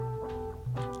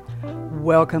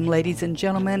Welcome, ladies and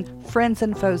gentlemen, friends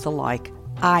and foes alike.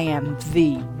 I am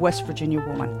the West Virginia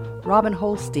woman, Robin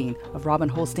Holstein of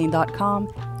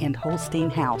RobinHolstein.com and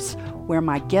Holstein House, where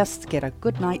my guests get a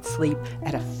good night's sleep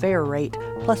at a fair rate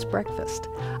plus breakfast.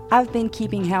 I've been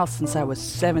keeping house since I was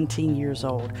 17 years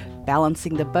old,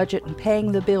 balancing the budget and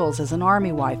paying the bills as an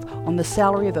Army wife on the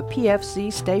salary of a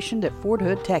PFC stationed at Fort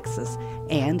Hood, Texas,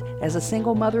 and as a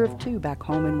single mother of two back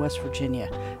home in West Virginia.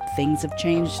 Things have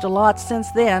changed a lot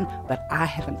since then, but I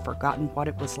haven't forgotten what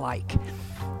it was like.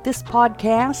 This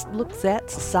podcast looks at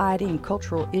society and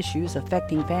cultural issues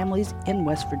affecting families in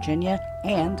West Virginia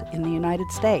and in the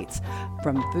United States,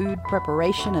 from food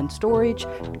preparation and storage,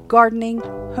 gardening,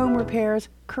 home repairs,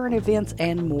 current events,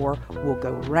 and more. We'll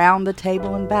go round the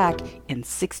table and back in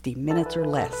 60 minutes or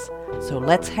less. So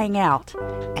let's hang out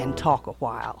and talk a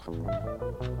while.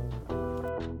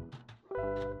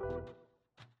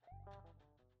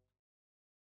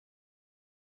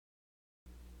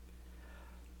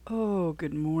 Oh,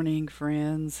 good morning,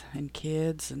 friends and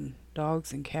kids and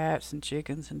dogs and cats and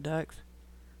chickens and ducks.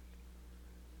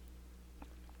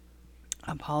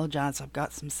 I apologize, I've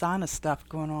got some sinus stuff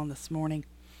going on this morning.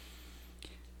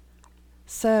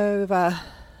 So if I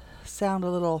sound a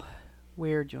little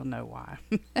weird, you'll know why.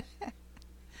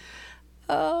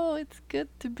 Oh, it's good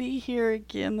to be here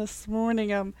again this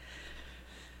morning. I'm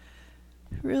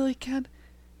really kind of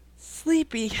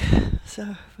sleepy,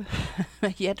 so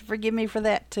you have to forgive me for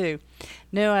that too.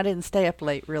 No, I didn't stay up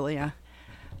late, really. I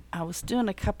was doing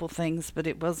a couple things, but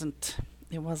it wasn't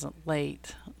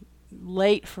late.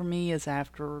 Late for me is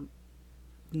after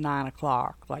 9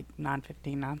 o'clock, like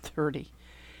 9:15, 9:30.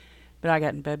 But I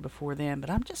got in bed before then. But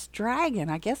I'm just dragging.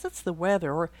 I guess it's the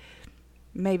weather, or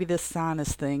maybe this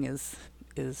sinus thing is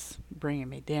bringing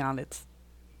me down.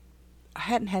 I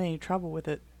hadn't had any trouble with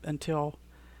it until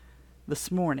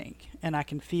this morning, and I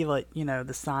can feel it,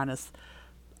 the sinus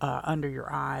under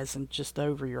your eyes and just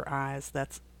over your eyes.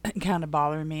 That's kind of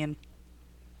bothering me, and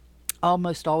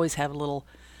almost always have a little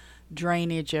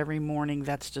drainage every morning.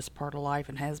 That's just part of life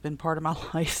and has been part of my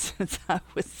life since I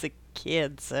was a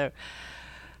kid. So,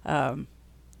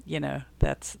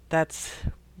 that's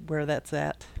where that's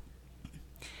at.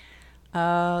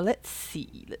 Let's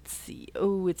see.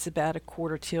 Oh, it's about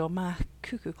 1:15. My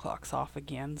cuckoo clock's off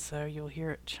again, so you'll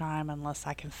hear it chime unless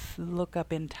I can look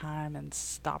up in time and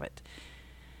stop it.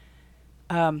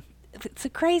 It's a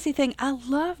crazy thing. I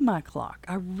love my clock.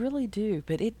 I really do,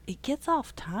 but it gets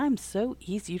off time so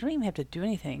easy. You don't even have to do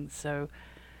anything. So,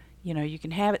 you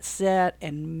can have it set,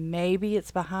 and maybe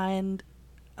it's behind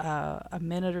a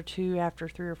minute or two after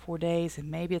 3 or 4 days, and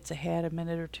maybe it's ahead a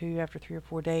minute or two after 3 or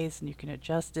 4 days, and you can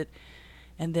adjust it,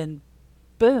 and then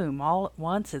boom, all at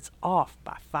once it's off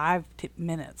by 5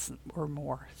 minutes or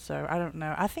more. So I don't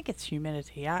know. I think it's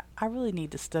humidity. I really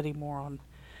need to study more on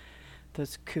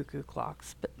those cuckoo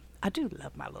clocks, but I do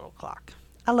love my little clock.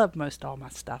 I love most all my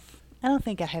stuff. I don't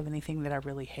think I have anything that I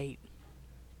really hate.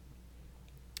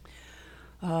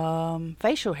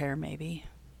 Facial hair maybe,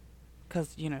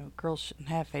 because girls shouldn't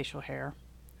have facial hair.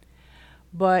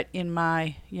 But in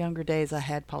my younger days I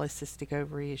had polycystic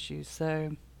ovary issues,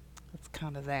 so it's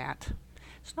kind of that.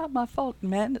 It's not my fault,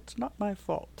 man. It's not my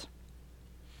fault.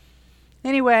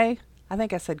 Anyway, I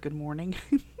think I said good morning.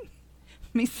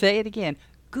 Let me say it again.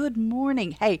 Good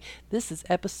morning. Hey, this is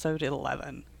episode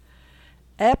 11.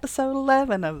 Episode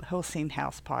 11 of the Holstein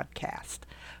House podcast,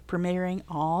 premiering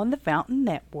on the Fountain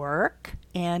Network.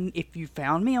 And if you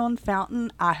found me on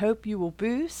Fountain, I hope you will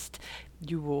boost.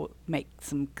 You will make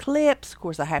some clips. Of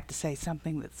course, I have to say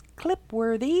something that's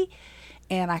clip-worthy.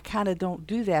 And I kind of don't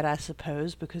do that, I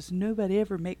suppose, because nobody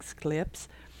ever makes clips.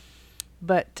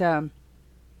 But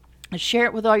share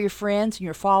it with all your friends and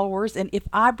your followers. And if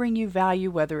I bring you value,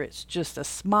 whether it's just a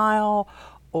smile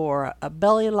or a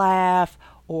belly laugh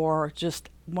or just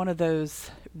one of those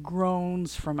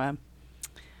groans from a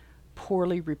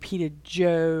poorly repeated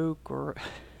joke, or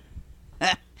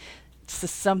it's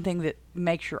just something that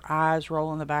makes your eyes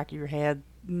roll in the back of your head,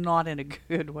 not in a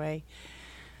good way.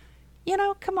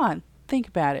 Come on. Think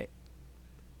about it.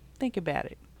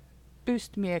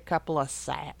 Boost me a couple of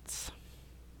sats.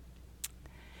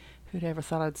 Who'd ever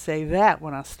thought I'd say that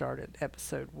when I started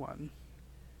episode 1?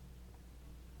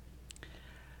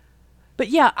 But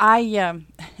yeah, I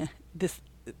this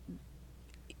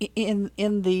in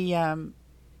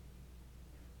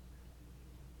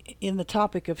the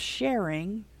topic of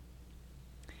sharing,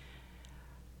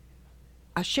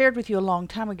 I shared with you a long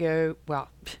time ago. Well,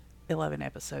 11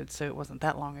 episodes, so it wasn't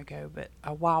that long ago, but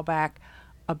a while back,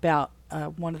 about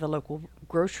one of the local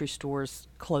grocery stores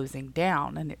closing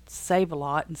down, and it's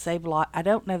Save-A-Lot. And Save-A-Lot, I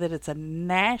don't know that it's a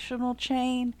national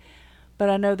chain, but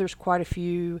I know there's quite a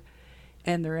few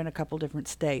and they're in a couple different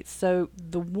states. So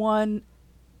the one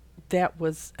that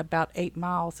was about 10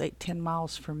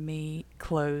 miles from me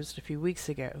closed a few weeks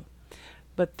ago.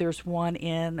 But there's one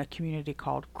in a community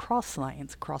called Cross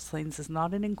Lanes. Cross Lanes is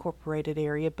not an incorporated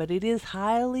area, but it is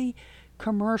highly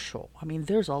commercial. I mean,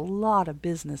 there's a lot of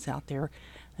business out there,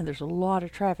 and there's a lot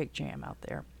of traffic jam out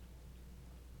there.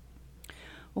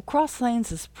 Well, Cross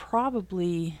Lanes is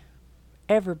probably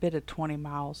every bit of 20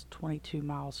 miles, 22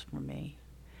 miles from me.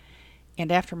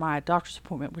 And after my doctor's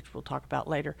appointment, which we'll talk about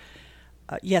later,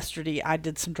 yesterday I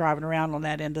did some driving around on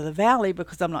that end of the valley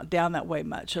because I'm not down that way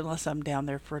much unless I'm down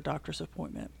there for a doctor's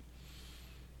appointment.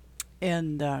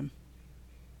 And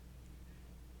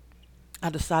I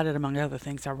decided, among other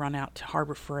things, I run out to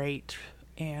Harbor Freight,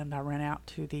 and I ran out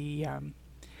to the,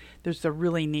 there's a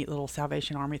really neat little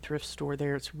Salvation Army thrift store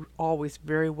there. It's always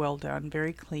very well done,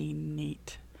 very clean,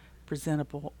 neat,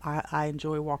 presentable. I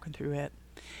enjoy walking through it.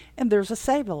 And there's a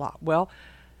Save-A-Lot. Well,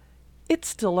 it's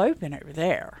still open over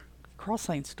there. Cross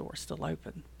Lane store is still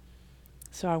open.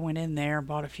 So I went in there and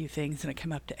bought a few things, and it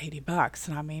came up to $80.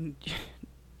 And I mean,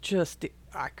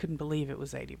 I couldn't believe it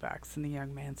was $80. And the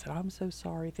young man said, "I'm so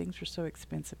sorry, things are so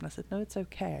expensive." And I said, "No, it's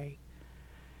okay."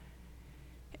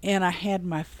 And I had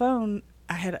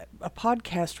a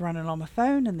podcast running on my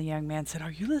phone, and the young man said,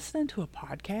 "Are you listening to a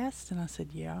podcast?" And I said,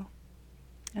 "Yeah."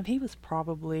 And he was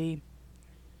probably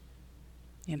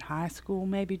in high school,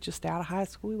 maybe just out of high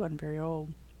school. He wasn't very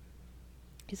old.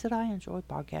 He said, "I enjoy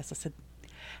podcasts." I said,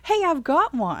 "Hey, I've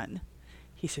got one."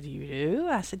 He said, "You do?"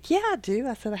 I said, "Yeah, I do."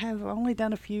 I said, "I have only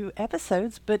done a few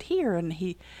episodes, but here." And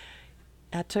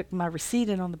I took my receipt,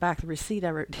 and on the back of the receipt,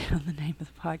 I wrote down the name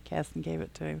of the podcast and gave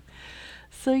it to him.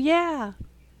 So yeah,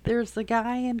 there's the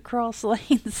guy in Cross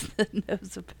Lanes that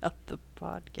knows about the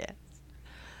podcast.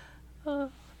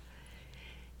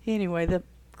 Anyway, the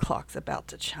clock's about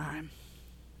to chime.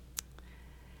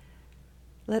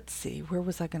 Let's see, where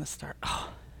was I going to start?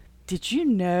 Oh, did you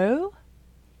know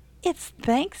it's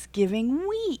Thanksgiving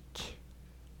week?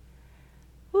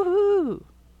 Woohoo!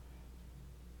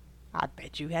 I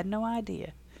bet you had no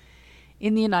idea.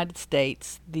 In the United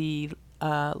States, the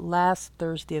last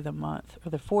Thursday of the month, or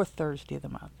the fourth Thursday of the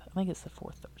month, I think it's the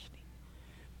fourth Thursday.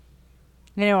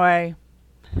 Anyway,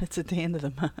 it's at the end of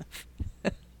the month.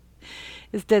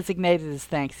 It's designated as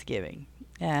Thanksgiving.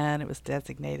 And it was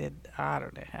designated, I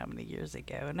don't know how many years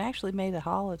ago, and actually made a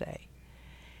holiday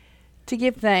to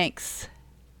give thanks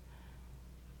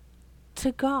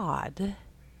to God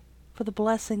for the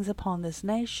blessings upon this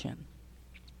nation.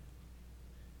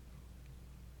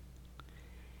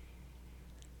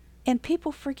 And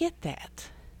people forget that.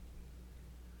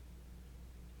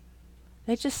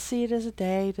 They just see it as a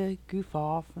day to goof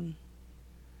off and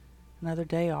another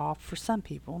day off for some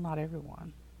people, not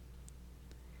everyone.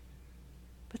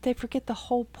 But they forget the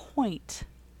whole point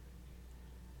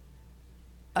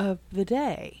of the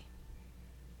day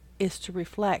is to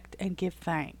reflect and give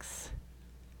thanks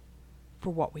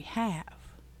for what we have.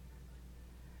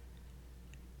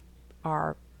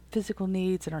 Our physical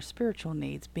needs and our spiritual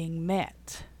needs being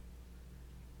met.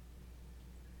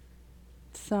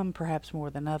 Some perhaps more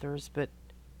than others, but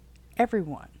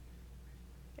everyone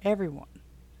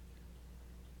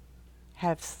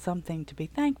have something to be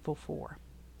thankful for.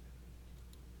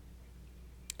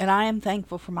 And I am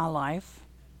thankful for my life.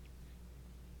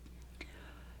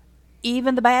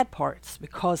 Even the bad parts,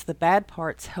 because the bad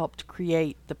parts helped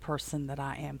create the person that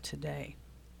I am today.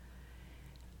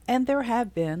 And there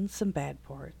have been some bad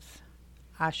parts.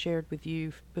 I shared with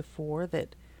you before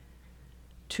that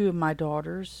two of my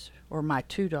daughters, or my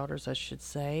two daughters I should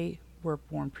say, were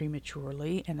born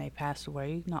prematurely, and they passed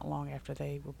away not long after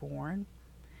they were born.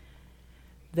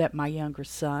 That my younger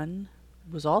son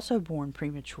was also born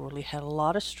prematurely, had a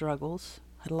lot of struggles,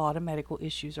 had a lot of medical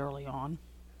issues early on,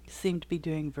 seemed to be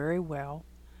doing very well.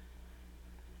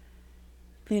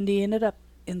 Then he ended up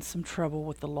in some trouble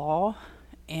with the law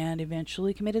and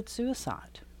eventually committed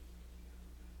suicide.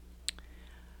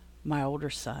 My older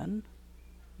son,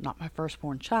 not my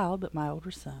firstborn child, but my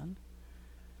older son,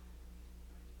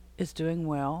 is doing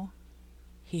well.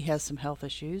 He has some health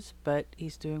issues, but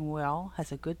he's doing well,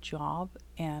 has a good job,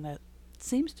 and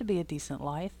seems to be a decent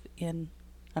life in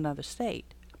another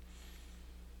state.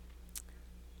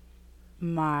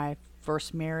 My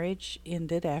first marriage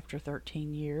ended after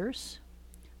 13 years.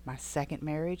 My second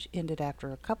marriage ended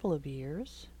after a couple of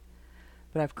years.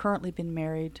 But I've currently been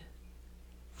married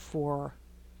for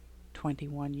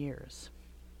 21 years.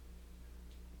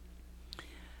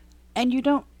 And you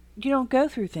don't go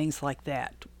through things like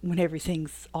that when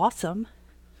everything's awesome.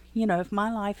 You know, if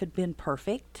my life had been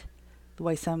perfect, the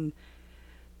way some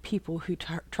people who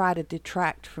try to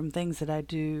detract from things that I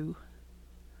do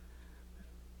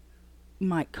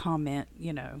might comment,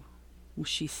 well,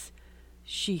 she's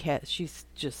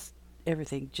just,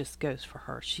 everything just goes for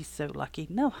her. She's so lucky.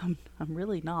 No, I'm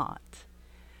really not.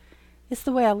 It's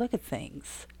the way I look at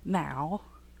things now.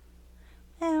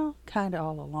 Well, kind of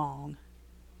all along.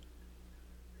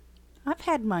 I've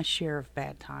had my share of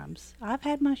bad times. I've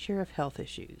had my share of health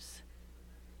issues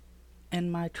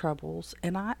and my troubles.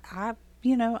 And I'm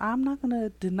not going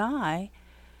to deny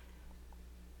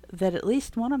that at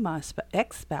least one of my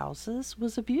ex-spouses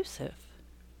was abusive.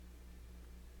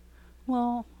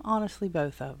 Well, honestly,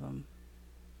 both of them.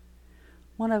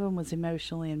 One of them was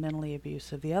emotionally and mentally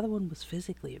abusive. The other one was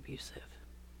physically abusive.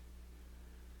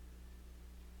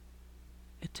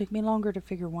 It took me longer to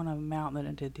figure one of them out than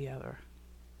it did the other.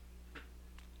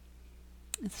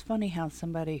 It's funny how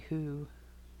somebody who,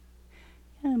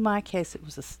 in my case, it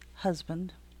was a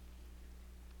husband,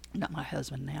 not my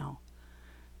husband now,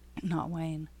 not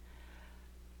Wayne.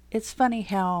 It's funny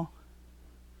how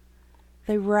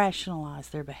they rationalize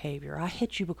their behavior. I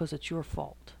hit you because it's your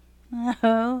fault.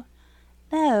 No.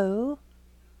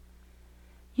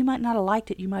 You might not have liked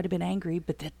it. You might have been angry,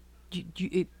 but that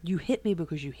you hit me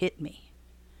because you hit me,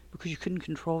 because you couldn't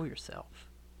control yourself.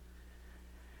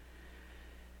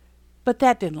 But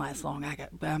that didn't last long.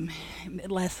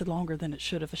 It lasted longer than it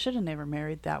should have. I should have never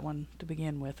married that one to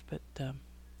begin with. But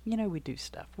we do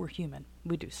stuff. We're human.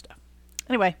 We do stuff.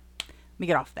 Anyway, let me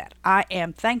get off that. I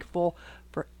am thankful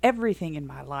for everything in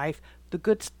my life, the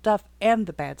good stuff and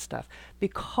the bad stuff,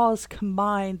 because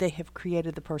combined they have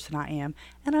created the person I am,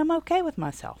 and I'm okay with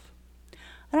myself.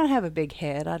 I don't have a big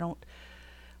head. I'm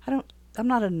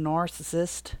not a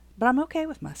narcissist, but I'm okay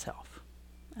with myself.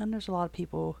 And there's a lot of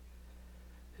people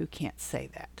who can't say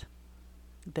that.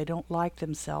 They don't like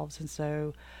themselves, and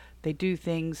so they do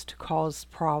things to cause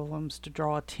problems, to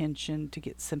draw attention, to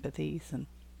get sympathies, and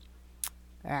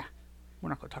we're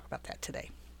not going to talk about that today.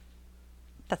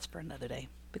 That's for another day,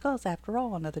 because after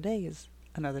all, another day is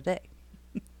another day.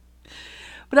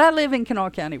 But I live in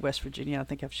Kanawha County, West Virginia. I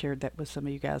think I've shared that with some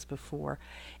of you guys before.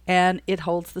 And it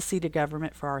holds the seat of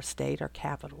government for our state. Our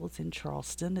capital is in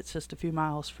Charleston. It's just a few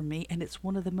miles from me. And it's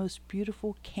one of the most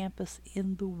beautiful campus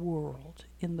in the world.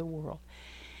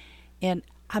 And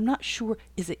I'm not sure,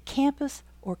 is it campus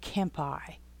or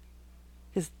campi?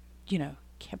 Because,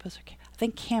 campus or I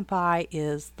think campi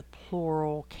is the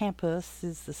plural. Campus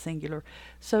is the singular.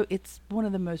 So it's one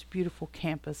of the most beautiful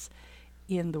campus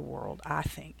in the world, I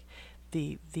think.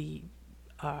 The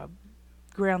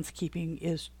groundskeeping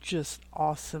is just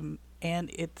awesome,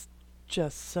 and it's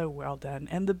just so well done.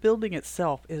 And the building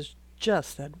itself is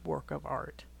just a work of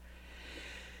art.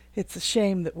 It's a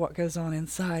shame that what goes on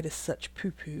inside is such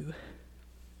poo-poo.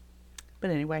 But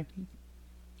anyway,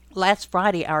 last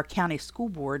Friday, our county school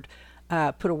board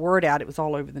put a word out, it was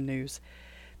all over the news,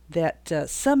 that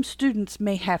some students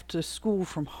may have to school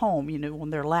from home, on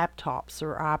their laptops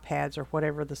or iPads or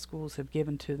whatever the schools have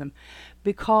given to them,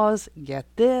 because, get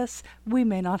this, we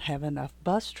may not have enough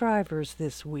bus drivers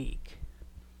this week.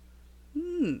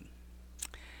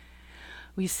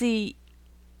 We see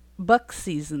buck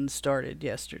season started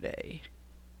yesterday.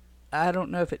 I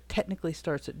don't know if it technically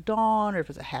starts at dawn or if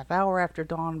it's a half hour after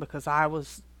dawn, because I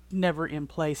was never in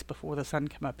place before the sun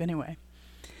came up anyway,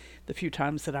 the few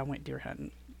times that I went deer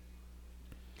hunting.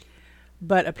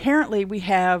 But apparently we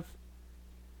have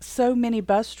so many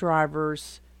bus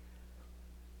drivers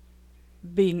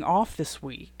being off this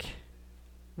week,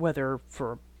 whether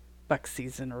for buck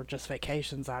season or just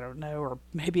vacations, I don't know, or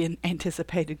maybe an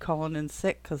anticipated calling in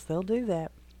sick, because they'll do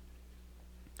that.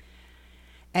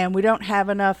 And we don't have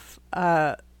enough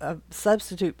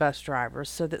substitute bus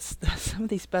drivers, so that some of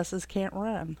these buses can't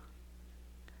run.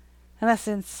 And that's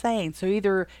insane. So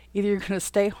either you're going to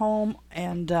stay home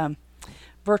and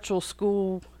virtual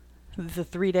school the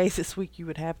 3 days this week you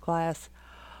would have class,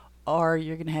 or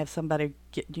you're going to have somebody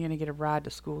you're going to get a ride to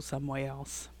school somewhere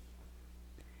else.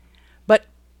 But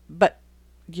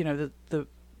the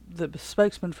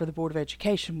spokesman for the Board of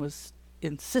Education was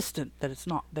insistent that it's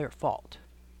not their fault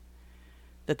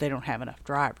that they don't have enough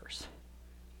drivers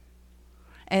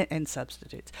and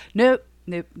substitutes. Nope.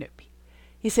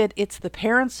 He said it's the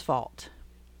parents' fault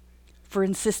for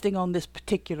insisting on this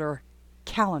particular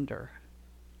calendar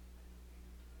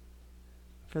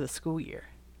for the school year,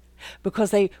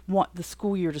 because they want the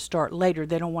school year to start later.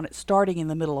 They don't want it starting in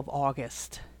the middle of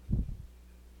August.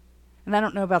 And I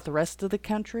don't know about the rest of the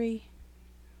country,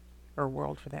 or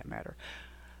world for that matter,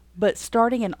 but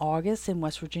starting in August in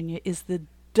West Virginia is the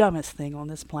dumbest thing on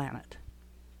this planet.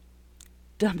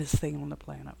 Dumbest thing on the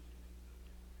planet.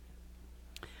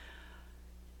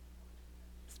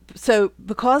 So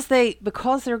because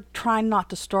they're trying not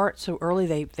to start so early,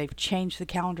 they've changed the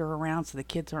calendar around so the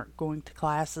kids aren't going to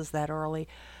classes that early.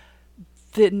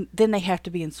 Then they have to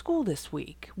be in school this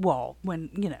week. Well, when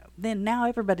then now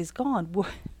everybody's gone.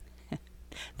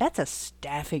 That's a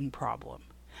staffing problem.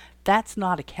 That's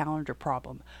not a calendar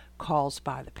problem caused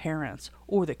by the parents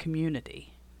or the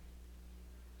community.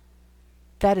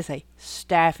 That is a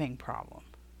staffing problem.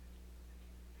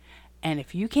 And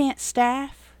if you can't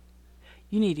staff,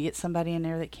 you need to get somebody in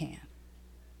there that can.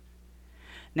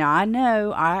 Now I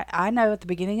know at the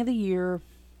beginning of the year,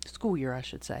 school year I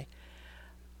should say,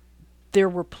 there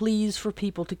were pleas for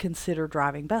people to consider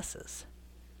driving buses.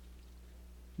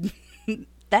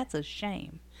 That's a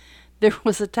shame. There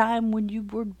was a time when you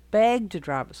were begged to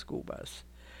drive a school bus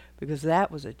because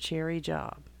that was a cherry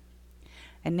job.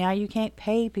 And now you can't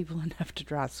pay people enough to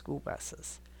drive school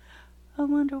buses. I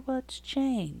wonder what's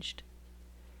changed.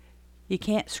 You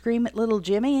can't scream at little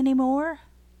Jimmy anymore?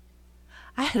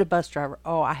 I had a bus driver.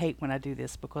 Oh, I hate when I do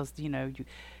this because,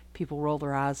 people roll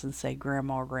their eyes and say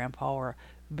grandma or grandpa or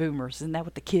boomers. Isn't that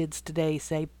what the kids today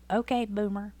say? Okay,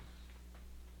 boomer.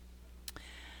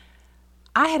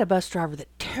 I had a bus driver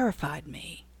that terrified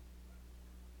me.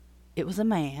 It was a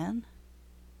man,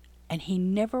 and he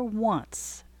never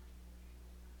once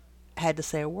had to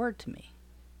say a word to me.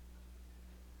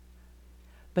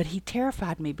 But he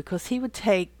terrified me because he would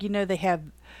take, they have,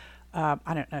 I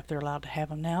don't know if they're allowed to have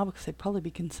them now because they'd probably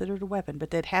be considered a weapon,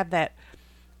 but they'd have that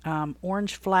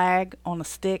orange flag on a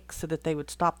stick so that they would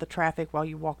stop the traffic while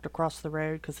you walked across the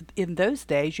road. Because in those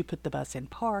days, you put the bus in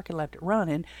park and left it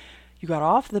running. You got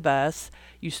off the bus,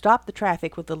 you stopped the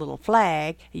traffic with the little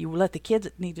flag, and you let the kids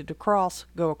that needed to cross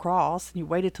go across, and you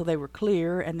waited till they were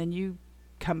clear, and then you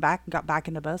come back and got back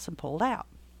in the bus and pulled out.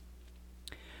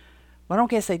 Well, I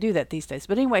don't guess they do that these days.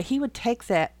 But anyway, he would take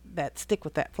that stick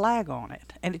with that flag on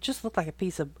it, and it just looked like a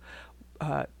piece of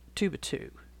 2x2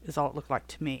 is all it looked like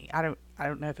to me. I don't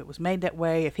know if it was made that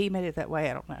way, if he made it that way,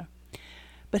 I don't know.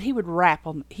 But he would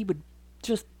he would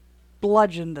just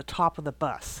bludgeon the top of the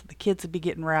bus. The kids would be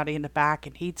getting rowdy in the back,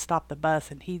 and he'd stop the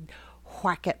bus, and he'd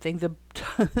whack at things.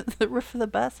 The roof of the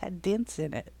bus had dents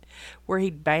in it where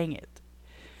he'd bang it.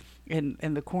 And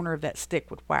the corner of that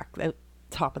stick would whack the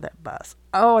top of that bus.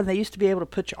 Oh, and they used to be able to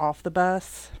put you off the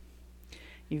bus.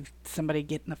 Somebody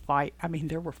get in a fight. I mean,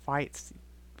 there were fights.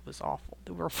 It was awful.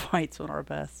 There were fights on our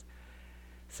bus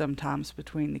sometimes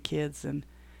between the kids, and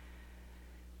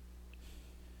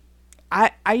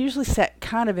I usually sat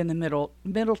kind of in the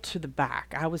middle to the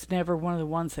back. I was never one of the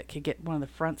ones that could get one of the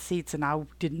front seats, and I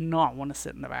did not want to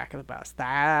sit in the back of the bus.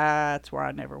 That's where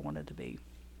I never wanted to be.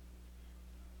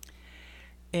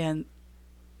 And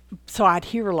so I'd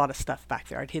hear a lot of stuff back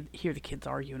there. I'd hear the kids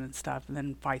arguing and stuff, and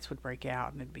then fights would break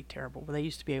out, and it'd be terrible. But they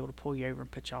used to be able to pull you over and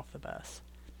put you off the bus.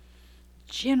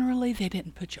 Generally, they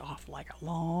didn't put you off like a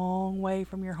long way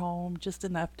from your home,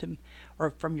 or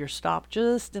from your stop,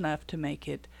 just enough to make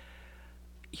it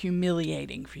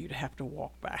humiliating for you to have to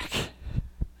walk back.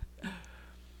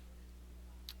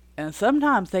 And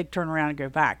sometimes they'd turn around and go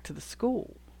back to the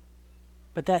school.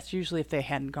 But that's usually if they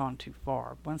hadn't gone too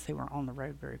far, once they weren't on the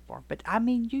road very far. But I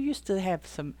mean, you used to have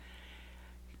some,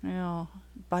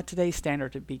 by today's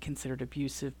standard it'd be considered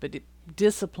abusive, but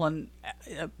discipline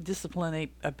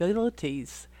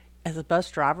abilities as a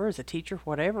bus driver, as a teacher,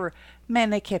 whatever, man,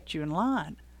 they kept you in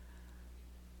line.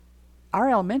 Our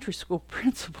elementary school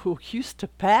principal used to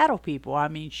paddle people. I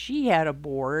mean, she had a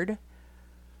board,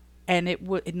 and it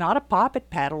was not a poppet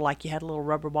paddle like you had a little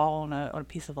rubber ball on a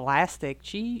piece of elastic.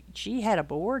 She had a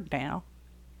board now,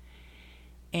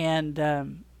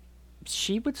 and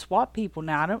she would swat people.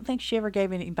 Now, I don't think she ever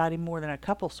gave anybody more than a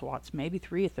couple swats, maybe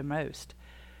 3 at the most.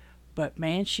 But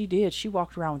man, she did. She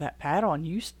walked around with that paddle, and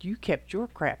you kept your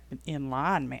crap in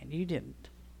line, man. You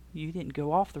didn't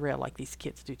go off the rail like these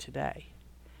kids do today.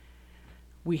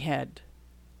 We had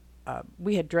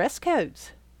dress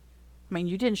codes. I mean,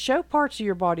 you didn't show parts of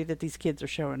your body that these kids are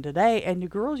showing today. And you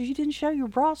girls, you didn't show your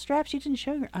bra straps. You didn't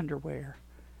show your underwear.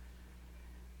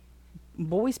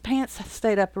 Boys' pants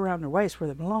stayed up around their waist where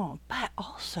they belong. But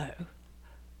also,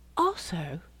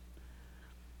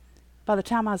 by the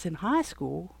time I was in high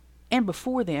school, and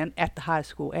before then, at the high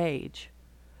school age,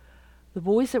 the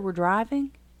boys that were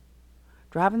driving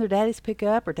their daddy's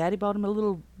pickup, or daddy bought them a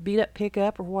little beat-up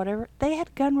pickup or whatever, they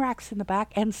had gun racks in the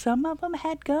back, and some of them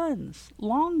had guns,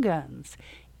 long guns,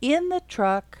 in the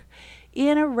truck,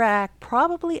 in a rack,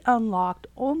 probably unlocked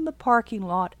on the parking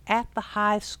lot at the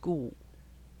high school.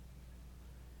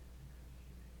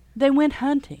 They went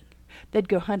hunting. They'd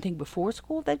go hunting before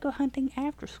school, they'd go hunting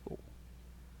after school.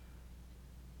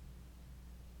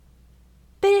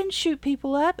 They didn't didn't shoot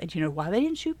people up. And you know why they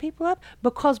didn't shoot people up?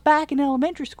 Because back in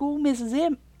elementary school, Ms.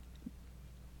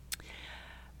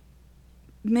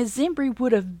 Embry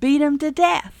would have beat them to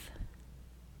death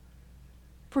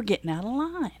for getting out of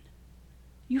line.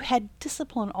 You had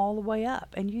discipline all the way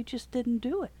up, and you just didn't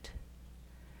do it.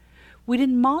 We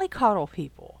didn't mollycoddle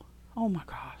people. Oh my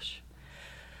gosh.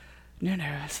 No,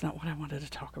 that's not what I wanted to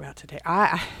talk about today.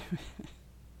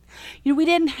 We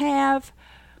didn't have.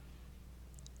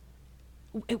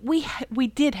 We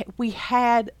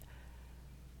had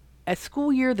a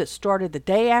school year that started the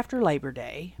day after Labor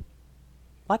Day,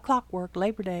 like clockwork.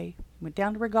 Labor Day, went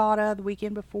down to Regatta the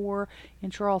weekend before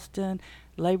in Charleston.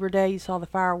 Labor Day, you saw the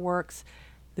fireworks.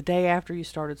 The day after you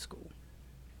started school.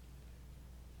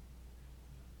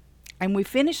 And we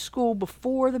finished school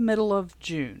before the middle of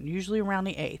June, usually around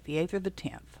the 8th or the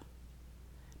 10th,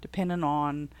 depending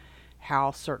on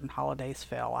how certain holidays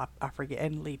fell. I forget,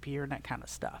 and leap year and that kind of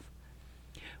stuff.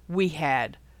 We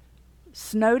had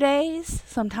snow days,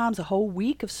 sometimes a whole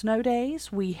week of snow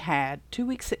days. We had 2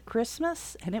 weeks at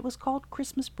Christmas, and it was called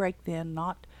Christmas break then,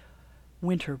 not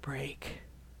winter break.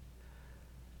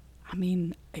 I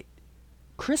mean,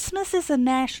 Christmas is a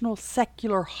national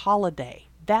secular holiday.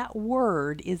 That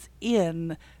word is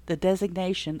in the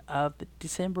designation of the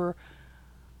December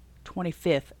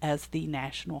 25th as the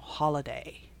national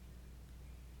holiday.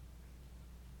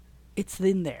 It's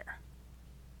in there.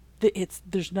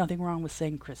 There's nothing wrong with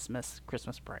saying Christmas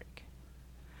break.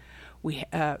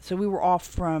 So we were off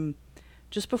from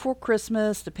just before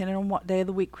Christmas, depending on what day of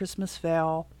the week Christmas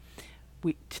fell,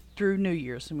 through New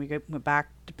Year's, and we went back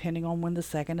depending on when the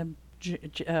 2nd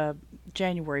of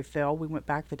January fell. We went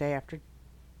back the day after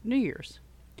New Year's.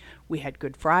 We had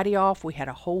Good Friday off. We had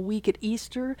a whole week at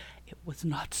Easter. It was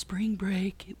not spring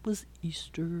break. It was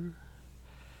Easter.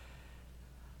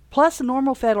 Plus the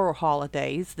normal federal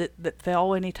holidays that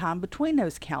fell any time between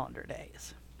those calendar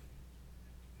days.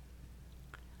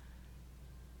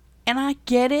 And I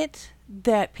get it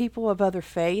that people of other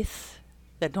faiths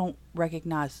that don't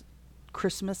recognize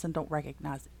Christmas and don't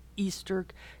recognize Easter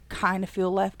kind of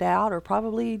feel left out, or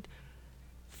probably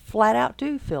flat out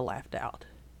do feel left out.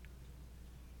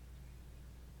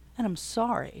 And I'm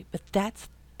sorry, but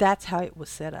that's how it was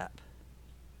set up.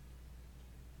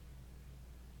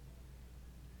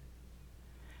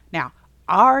 Now,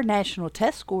 our national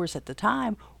test scores at the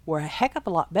time were a heck of a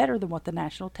lot better than what the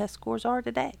national test scores are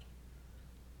today.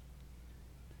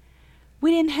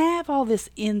 We didn't have all this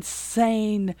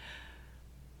insane,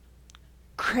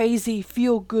 crazy,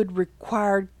 feel-good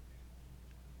required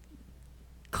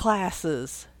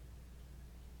classes.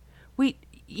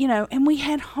 And we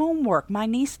had homework. My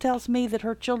niece tells me that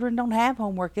her children don't have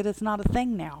homework, that it's not a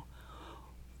thing now.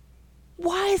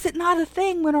 Why is it not a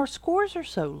thing when our scores are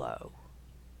so low?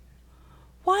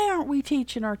 Why aren't we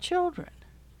teaching our children?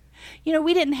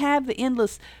 We didn't have the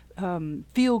endless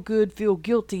feel good, feel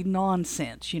guilty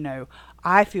nonsense.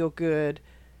 I feel good,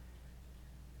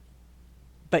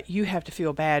 but you have to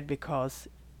feel bad because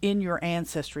in your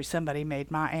ancestry somebody made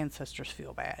my ancestors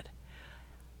feel bad.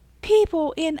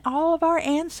 People in all of our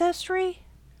ancestry,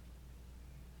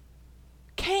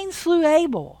 Cain slew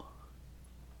Abel.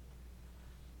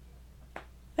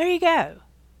 There you go.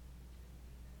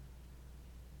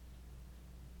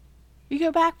 You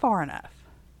go back far enough,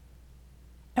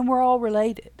 and we're all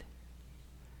related.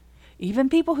 Even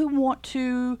people who want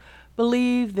to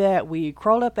believe that we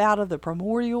crawled up out of the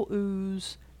primordial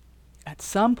ooze, at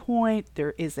some point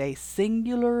there is a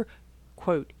singular,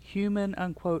 quote, human,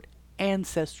 unquote,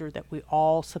 ancestor that we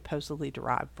all supposedly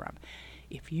derive from.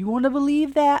 If you want to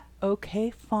believe that, okay,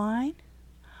 fine.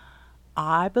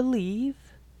 I believe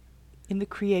in the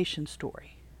creation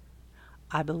story.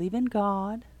 I believe in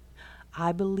God.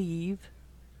 I believe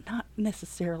not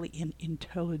necessarily in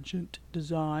intelligent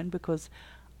design, because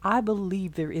I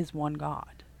believe there is one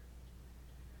God.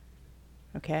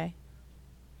 Okay?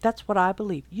 That's what I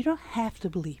believe. You don't have to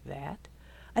believe that.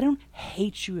 I don't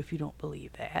hate you if you don't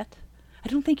believe that. I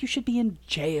don't think you should be in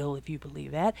jail if you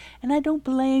believe that. And I don't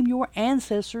blame your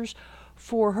ancestors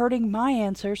for hurting my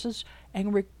ancestors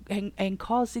and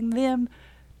causing them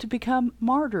to become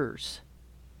martyrs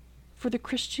for the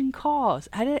Christian cause.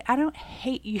 I don't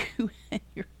hate you and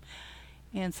your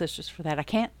ancestors for that. I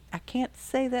can't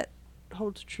say that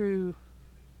holds true,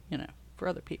 for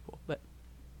other people. But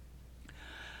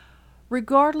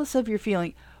regardless of your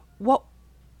feeling, what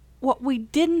we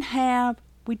didn't have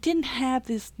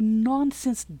this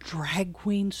nonsense drag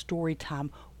queen story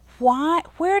time. Why?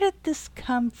 Where did this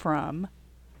come from?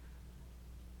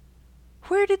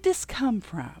 Where did this come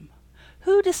from?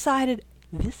 Who decided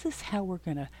this is how we're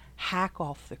going to hack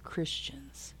off the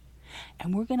Christians?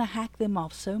 And we're going to hack them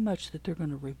off so much that they're going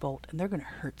to revolt and they're going to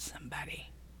hurt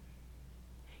somebody.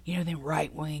 You know, them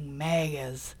right-wing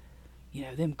MAGAs, you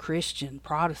know, them Christian,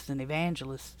 Protestant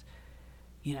evangelists,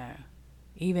 you know,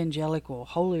 evangelical,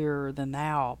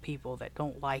 holier-than-thou people that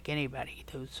don't like anybody.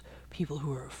 Those people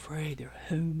who are afraid, they're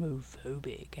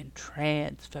homophobic and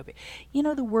transphobic. You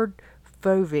know, the word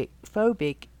phobic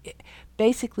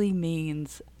basically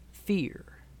means fear.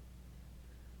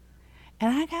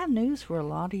 And I got news for a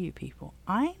lot of you people.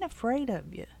 I ain't afraid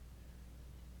of you.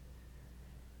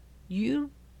 You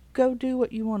go do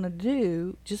what you want to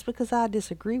do. Just because I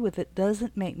disagree with it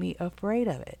doesn't make me afraid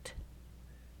of it.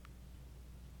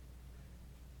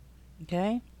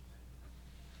 Okay?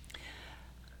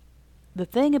 The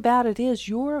thing about it is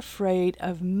you're afraid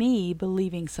of me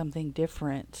believing something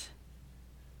different.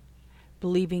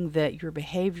 Believing that your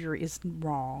behavior is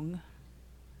wrong.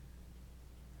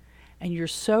 And you're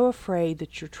so afraid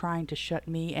that you're trying to shut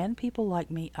me and people like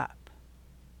me up.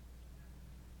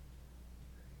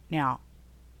 Now,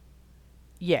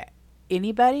 yeah,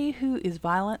 anybody who is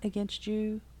violent against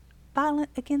you,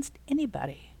 violent against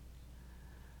anybody,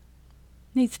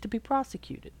 needs to be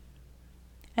prosecuted.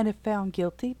 And if found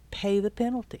guilty, pay the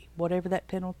penalty. Whatever that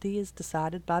penalty is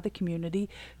decided by the community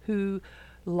who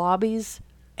lobbies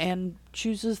and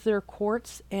chooses their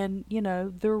courts and, you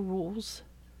know, their rules.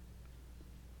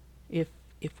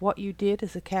 If what you did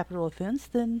is a capital offense,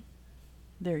 then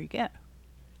there you go.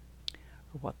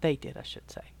 Or what they did, I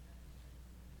should say.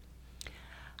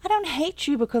 I don't hate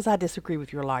you because I disagree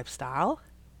with your lifestyle.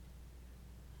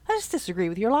 I just disagree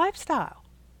with your lifestyle.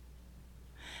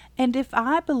 And if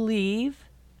I believe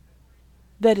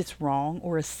that it's wrong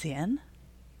or a sin,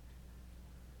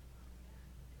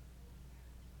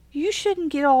 you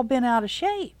shouldn't get all bent out of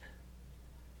shape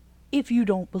if you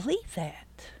don't believe that.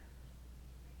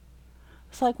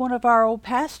 It's like one of our old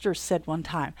pastors said one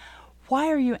time, why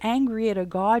are you angry at a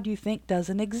God you think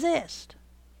doesn't exist?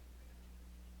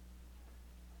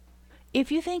 If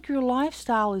you think your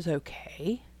lifestyle is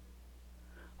okay,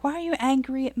 why are you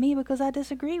angry at me because I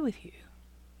disagree with you?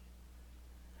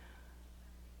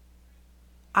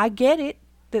 I get it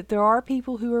that there are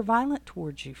people who are violent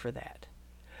towards you for that.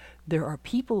 There are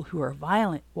people who are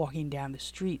violent walking down the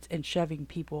streets and shoving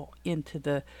people into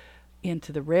the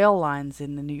rail lines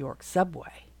in the New York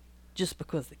subway just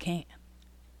because they can.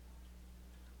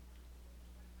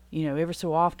 You know, ever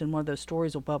so often one of those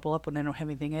stories will bubble up when they don't have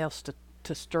anything else to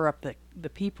stir up the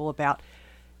people about.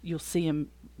 You'll see them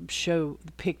show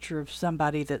the picture of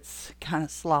somebody that's kind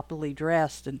of sloppily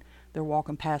dressed and they're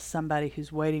walking past somebody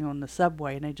who's waiting on the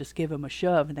subway and they just give them a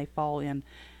shove and they fall in.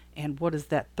 And what is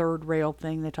that third rail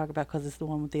thing they talk about because it's the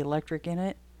one with the electric in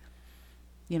it?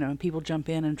 You know, and people jump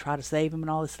in and try to save them and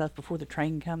all this stuff before the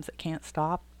train comes that can't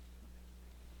stop.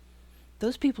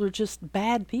 Those people are just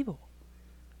bad people.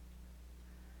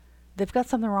 They've got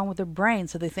something wrong with their brain,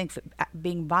 so they think that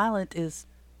being violent is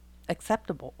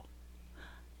acceptable.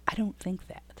 I don't think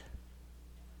that.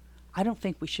 I don't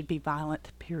think we should be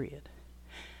violent, period.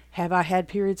 Have I had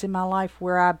periods in my life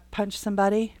where I punched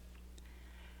somebody?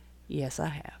 Yes, I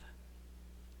have.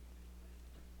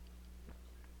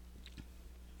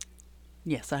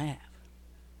 Yes, I have.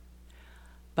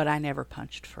 But I never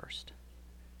punched first.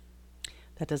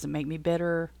 That doesn't make me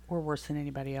better or worse than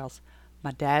anybody else.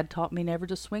 My dad taught me never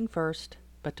to swing first,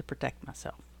 but to protect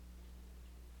myself.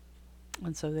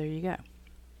 And so there you go.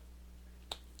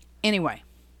 Anyway,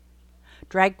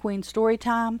 drag queen story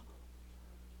time.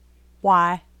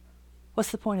 Why?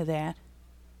 What's the point of that?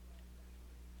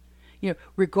 You know,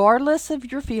 regardless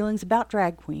of your feelings about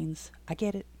drag queens, I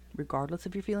get it. Regardless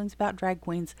of your feelings about drag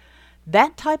queens,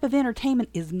 that type of entertainment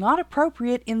is not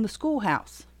appropriate in the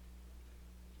schoolhouse.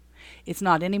 It's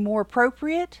not any more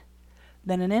appropriate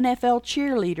than an NFL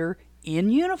cheerleader in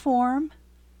uniform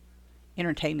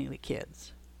entertaining the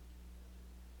kids.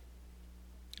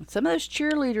 And some of those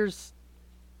cheerleaders,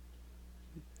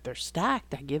 they're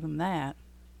stacked, I give them that.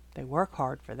 They work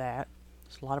hard for that.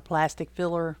 There's a lot of plastic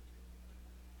filler,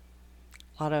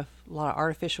 a lot of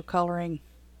artificial coloring,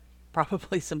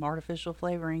 probably some artificial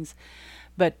flavorings.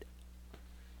 But,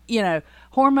 you know,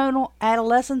 hormonal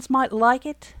adolescents might like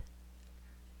it,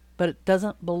 but it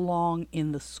doesn't belong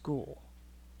in the school.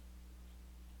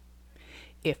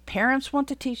 If parents want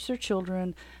to teach their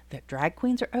children that drag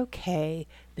queens are okay,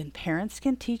 then parents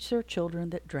can teach their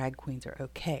children that drag queens are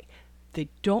okay. They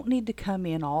don't need to come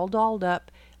in all dolled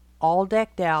up, all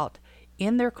decked out,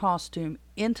 in their costume,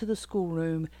 into the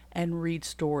schoolroom and read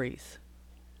stories.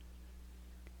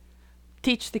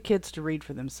 Teach the kids to read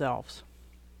for themselves.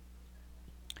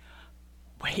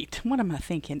 wait, what am I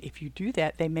thinking? If you do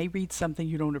that, they may read something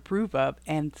you don't approve of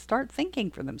and start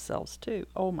thinking for themselves too.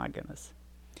 Oh my goodness.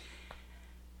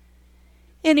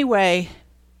 Anyway,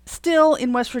 still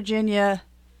in West Virginia,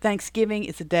 Thanksgiving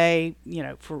is a day,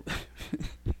 for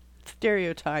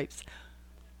stereotypes.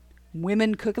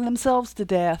 Women cooking themselves to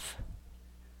death,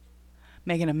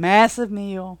 making a massive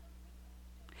meal.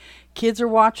 Kids are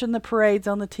watching the parades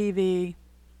on the TV.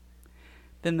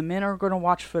 Then the men are going to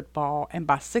watch football. And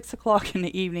by 6 o'clock in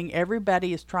the evening,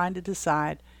 everybody is trying to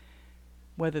decide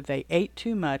whether they ate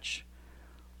too much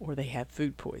or they had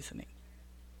food poisoning.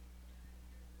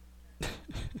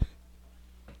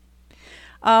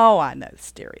 Oh, I know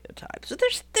stereotypes. So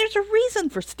there's a reason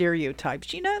for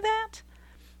stereotypes. You know that?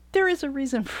 There is a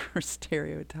reason for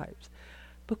stereotypes.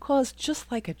 Because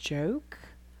just like a joke,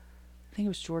 I think it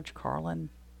was George Carlin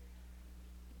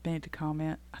made the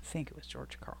comment, I think it was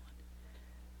George Carlin,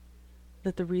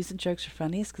 that the reason jokes are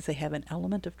funny is because they have an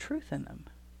element of truth in them.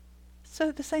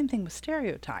 So the same thing with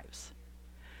stereotypes.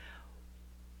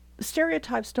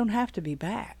 Stereotypes don't have to be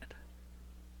bad,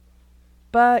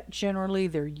 but generally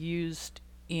they're used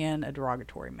in a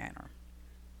derogatory manner.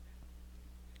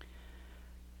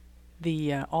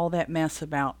 All that mess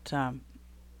about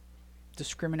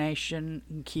discrimination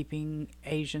and keeping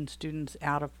Asian students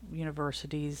out of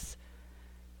universities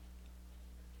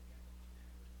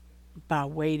by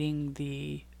weighting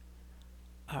the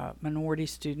minority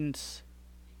students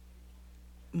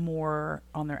more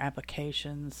on their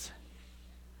applications.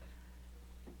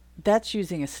 That's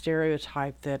using a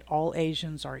stereotype that all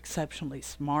Asians are exceptionally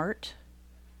smart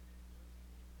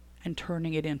and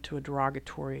turning it into a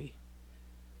derogatory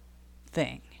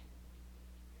thing.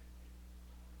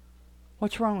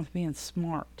 What's wrong with being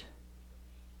smart?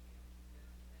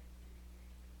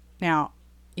 Now,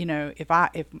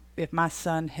 if my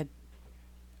son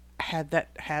had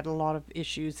a lot of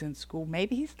issues in school,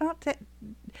 maybe he's not that.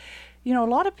 A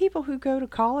lot of people who go to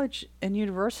college and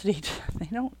university, they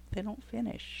don't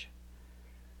finish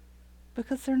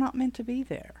because they're not meant to be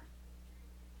there.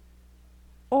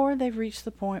 Or they've reached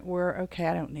the point where, okay,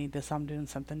 I don't need this, I'm doing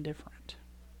something different.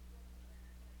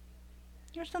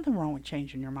 There's nothing wrong with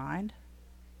changing your mind.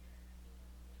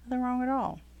 Nothing wrong at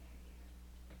all.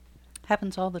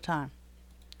 Happens all the time.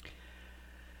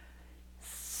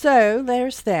 So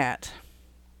there's that.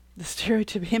 The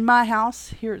stereotype in my house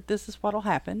here, this is what'll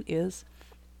happen is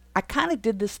I kind of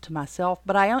did this to myself,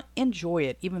 but I enjoy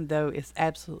it even though it's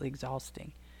absolutely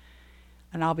exhausting.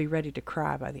 And I'll be ready to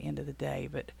cry by the end of the day,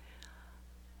 but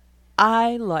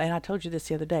and I told you this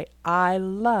the other day, I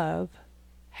love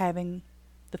having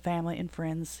the family and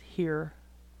friends here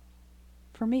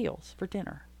for meals, for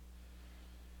dinner.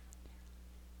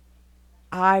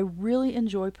 I really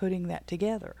enjoy putting that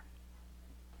together.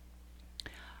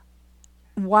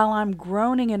 While I'm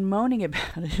groaning and moaning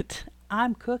about it,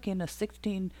 I'm cooking a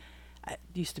 16, it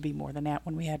used to be more than that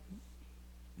when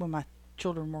my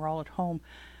children were all at home,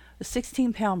 a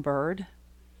 16-pound bird,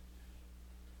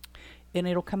 and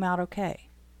it'll come out okay.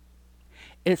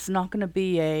 It's not going to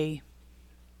be a,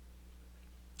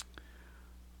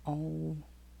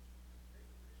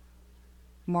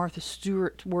 Martha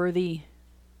Stewart worthy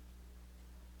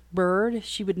bird.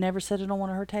 She would never set it on one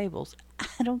of her tables.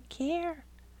 I don't care.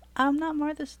 I'm not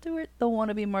Martha Stewart. Don't want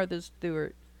to be Martha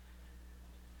Stewart.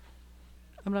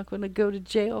 I'm not going to go to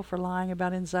jail for lying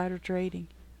about insider trading.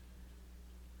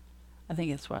 I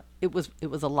think that's what it was. It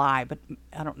was a lie, but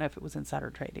I don't know if it was insider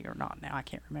trading or not. Now I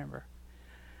can't remember.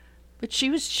 But she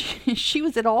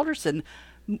was at Alderson,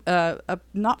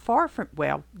 not far from.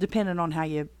 Well, depending on how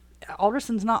you.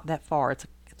 Alderson's not that far. It's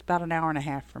about an hour and a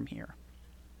half from here.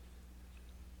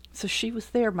 So she was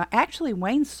there. Actually,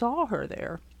 Wayne saw her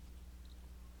there.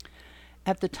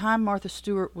 At the time Martha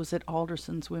Stewart was at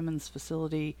Alderson's women's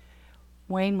facility,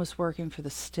 Wayne was working for the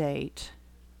state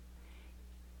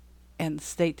and the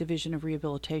State Division of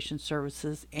Rehabilitation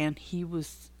Services, and he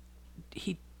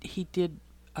did,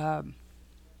 I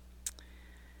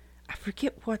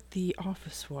forget what the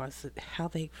office was, how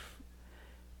they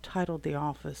titled the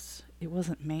office. It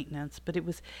wasn't maintenance, but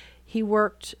he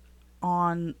worked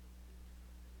on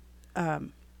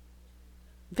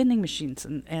vending machines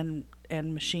and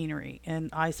machinery and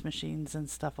ice machines and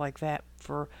stuff like that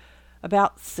for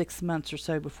about 6 months or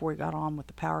so before he got on with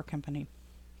the power company.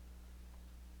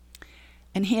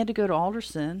 And he had to go to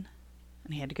Alderson,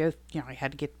 and he had to go, he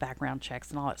had to get background checks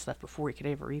and all that stuff before he could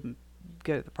ever even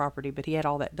go to the property, but he had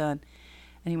all that done.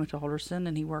 And he went to Alderson,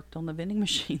 and he worked on the vending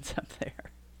machines up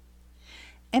there.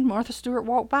 And Martha Stewart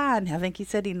walked by, and I think he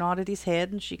said he nodded his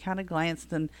head, and she kind of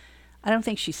glanced, and I don't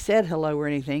think she said hello or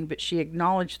anything, but she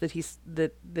acknowledged that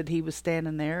he was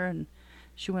standing there, and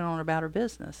she went on about her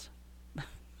business.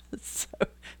 So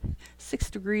 6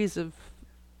 degrees of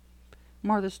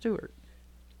Martha Stewart.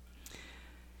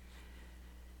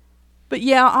 But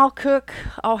yeah, I'll cook.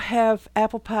 I'll have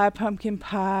apple pie, pumpkin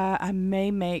pie. I may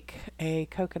make a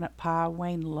coconut pie.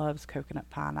 Wayne loves coconut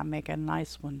pie, and I make a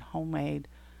nice one homemade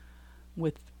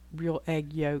with real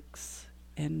egg yolks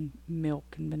and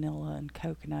milk and vanilla and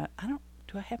coconut.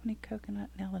 Do I have any coconut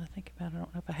now that I think about it? I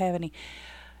don't know if I have any.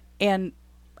 And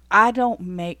I don't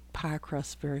make pie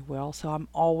crust very well, so I'm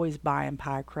always buying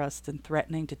pie crust and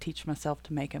threatening to teach myself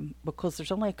to make them because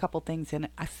there's only a couple things in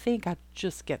it. I think I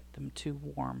just get them too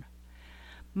warm.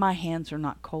 My hands are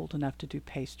not cold enough to do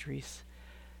pastries,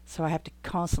 so I have to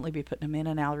constantly be putting them in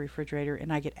and out of the refrigerator,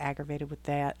 and I get aggravated with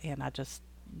that, and I just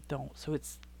don't. So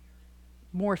it's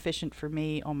more efficient for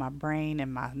me on my brain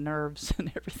and my nerves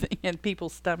and everything and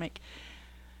people's stomach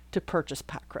to purchase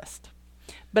pie crust.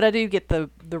 But I do get the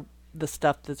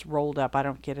stuff that's rolled up. I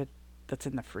don't get it that's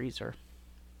in the freezer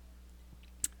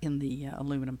in the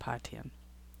aluminum pie tin.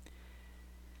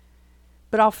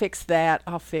 But I'll fix that.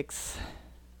 I'll fix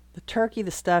the turkey,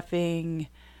 the stuffing.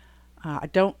 I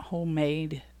don't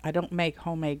make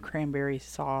homemade cranberry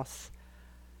sauce.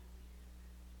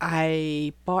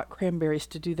 I bought cranberries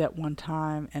to do that one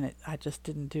time, and I just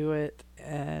didn't do it,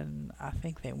 and I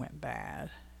think they went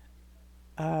bad.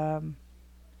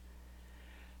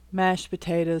 Mashed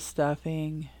potatoes,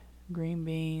 stuffing, green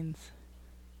beans,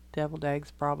 deviled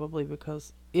eggs probably,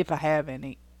 because if I have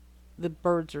any,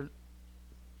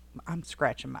 I'm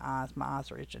scratching my eyes. My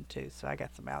eyes are itching too, so I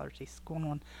got some allergies going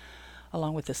on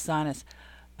along with the sinus.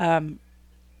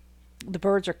 The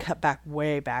birds are cut back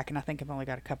way back, and I think I've only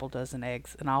got a couple dozen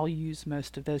eggs, and I'll use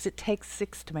most of those. It takes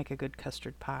 6 to make a good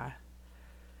custard pie.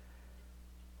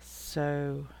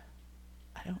 So,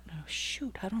 I don't know.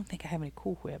 Shoot, I don't think I have any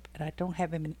Cool Whip, and I don't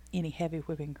have any heavy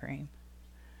whipping cream,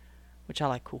 which I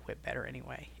like Cool Whip better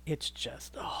anyway. It's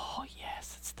just, oh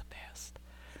yes, it's the best.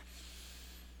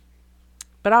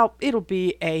 But it'll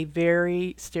be a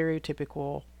very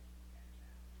stereotypical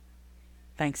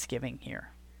Thanksgiving here.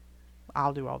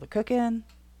 I'll do all the cooking.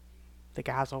 The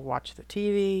guys will watch the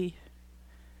TV.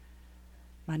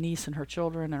 My niece and her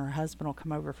children and her husband will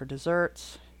come over for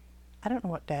desserts. I don't know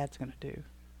what Dad's going to do.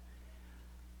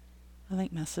 I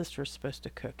think my sister is supposed to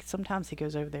cook. Sometimes he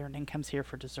goes over there and then comes here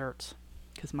for desserts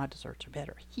because my desserts are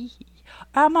better.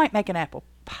 I might make an apple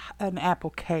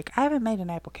cake. I haven't made an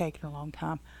apple cake in a long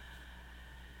time.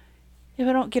 If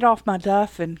I don't get off my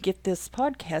duff and get this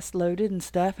podcast loaded and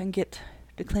stuff and get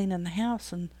to cleaning the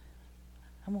house, and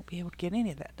I won't be able to get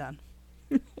any of that done.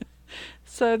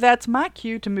 So that's my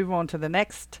cue to move on to the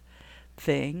next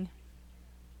thing,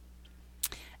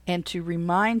 and to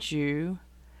remind you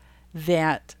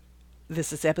that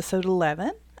this is episode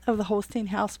 11 of the Holstein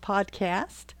House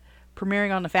podcast,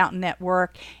 premiering on the Fountain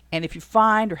Network. And if you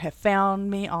find or have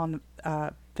found me on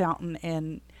Fountain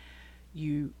and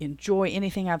you enjoy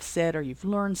anything I've said or you've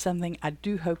learned something, I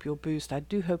do hope you'll boost. I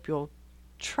do hope you'll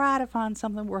try to find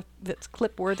something that's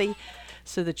clip worthy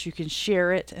so that you can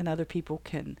share it and other people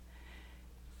can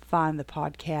find the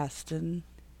podcast and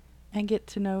get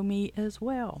to know me as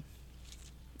well.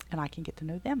 And I can get to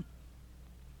know them.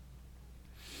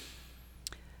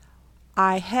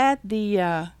 I had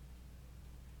the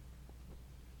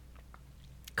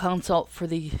consult for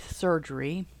the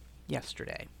surgery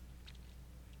yesterday.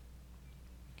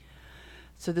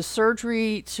 So the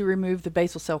surgery to remove the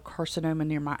basal cell carcinoma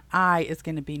near my eye is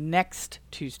going to be next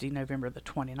Tuesday, November the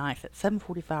 29th at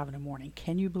 7:45 in the morning.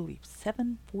 Can you believe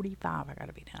 7:45? I got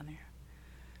to be down there.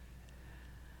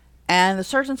 And the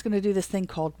surgeon's going to do this thing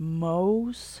called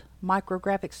Mohs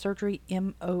micrographic surgery,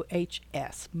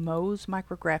 MOHS, Mohs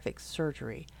micrographic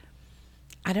surgery.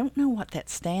 I don't know what that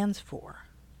stands for.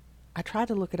 I tried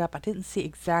to look it up. I didn't see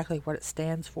exactly what it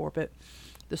stands for, but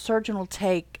the surgeon will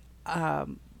take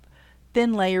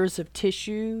thin layers of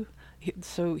tissue.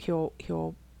 So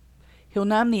he'll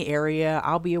numb the area.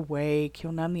 I'll be awake.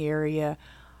 He'll numb the area.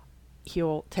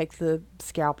 He'll take the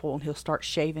scalpel and he'll start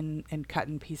shaving and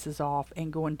cutting pieces off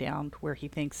and going down to where he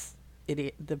thinks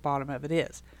the bottom of it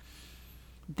is.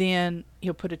 Then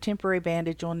he'll put a temporary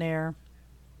bandage on there.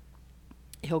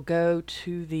 He'll go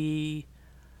to the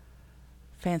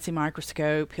fancy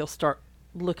microscope. He'll start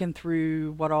looking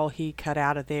through what all he cut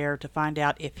out of there to find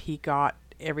out if he got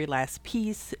every last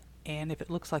piece, and if it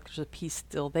looks like there's a piece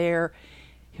still there,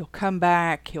 he'll come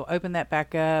back, he'll open that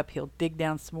back up, he'll dig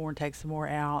down some more and take some more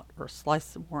out, or slice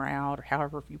some more out, or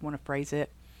however you want to phrase it,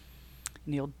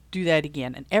 and he'll do that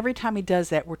again. And every time he does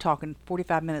that, we're talking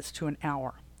 45 minutes to an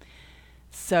hour.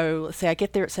 So let's say I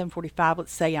get there at 7:45,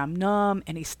 let's say I'm numb,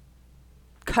 and he's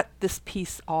cut this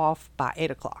piece off by 8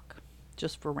 o'clock,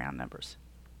 just for round numbers.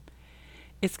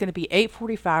 It's going to be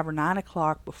 8:45 or 9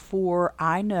 o'clock before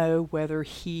I know whether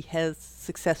he has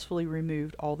successfully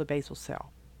removed all the basal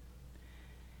cell.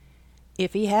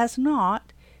 If he has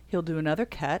not, he'll do another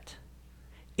cut.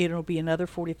 It'll be another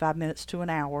 45 minutes to an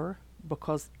hour,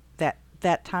 because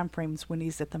that time frame is when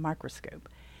he's at the microscope.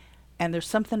 And there's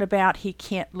something about he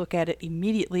can't look at it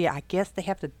immediately. I guess they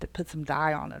have to put some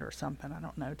dye on it or something. I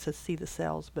don't know, to see the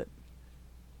cells. But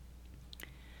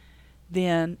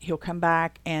then he'll come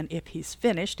back, and if he's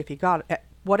finished, if he got it, at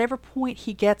whatever point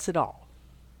he gets it all,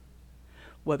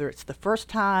 whether it's the first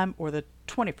time or the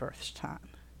 21st time,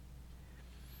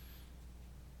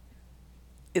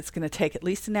 it's going to take at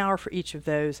least an hour for each of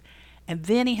those. And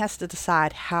then he has to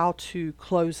decide how to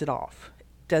close it off.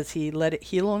 Does he let it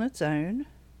heal on its own?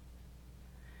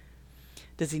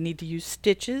 Does he need to use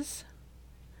stitches?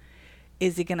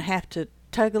 Is he going to have to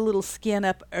tug a little skin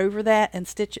up over that and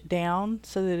stitch it down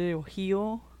so that it'll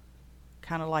heal?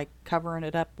 Kind of like covering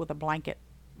it up with a blanket,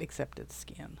 except it's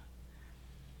skin.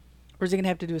 Or is he going to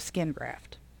have to do a skin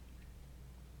graft?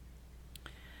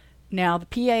 Now, the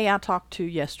PA I talked to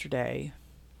yesterday,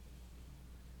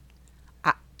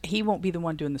 he won't be the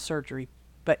one doing the surgery,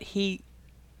 but he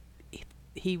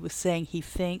was saying he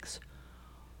thinks,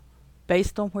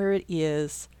 based on where it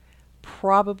is,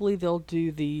 probably they'll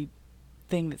do the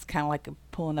thing that's kind of like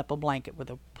pulling up a blanket, where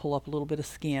they'll pull up a little bit of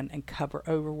skin and cover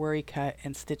over where he cut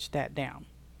and stitch that down.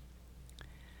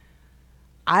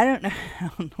 I don't know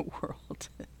how in the world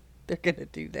they're going to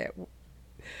do that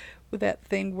with that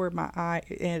thing where my eye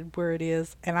and where it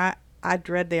is. And I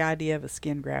dread the idea of a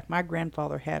skin graft. My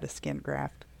grandfather had a skin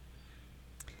graft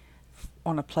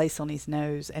on a place on his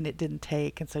nose, and it didn't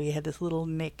take, and so he had this little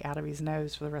nick out of his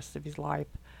nose for the rest of his life.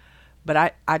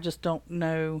 But I just don't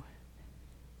know.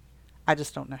 I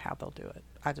just don't know how they'll do it.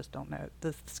 I just don't know.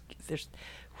 There's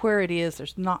where it is,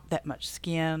 there's not that much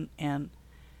skin, and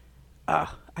I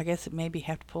guess it maybe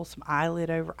have to pull some eyelid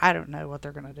over. I don't know what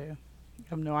they're going to do. I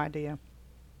have no idea.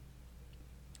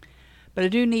 But I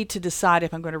do need to decide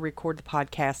if I'm going to record the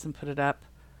podcast and put it up,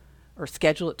 or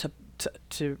schedule it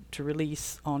to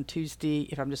release on Tuesday,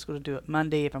 if I'm just going to do it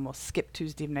Monday, if I'm going to skip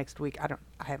Tuesday of next week. I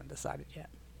haven't decided yet.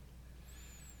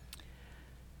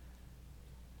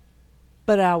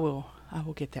 But I will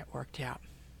get that worked out.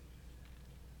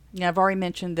 Now, I've already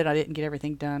mentioned that I didn't get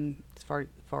everything done as far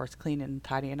as cleaning and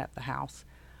tidying up the house.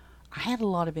 I had a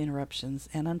lot of interruptions,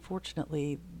 and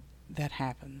unfortunately that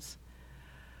happens.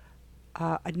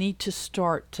 I need to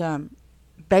start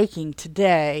baking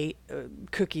today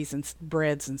cookies and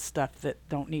breads and stuff that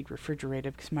don't need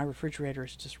refrigerated, because my refrigerator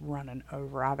is just running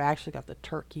over. I've actually got the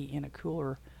turkey in a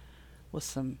cooler with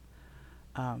some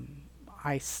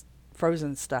ice,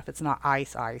 frozen stuff. It's not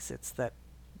ice. It's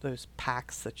those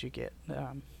packs that you get,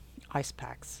 ice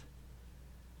packs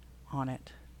on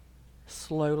it,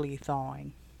 slowly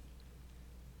thawing.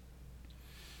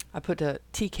 I put a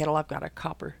tea kettle. I've got a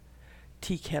copper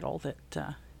tea kettle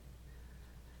that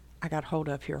I got hold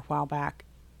of here a while back,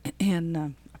 and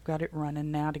I've got it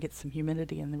running now to get some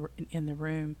humidity in the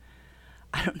room.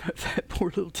 I don't know if that poor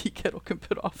little tea kettle can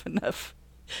put off enough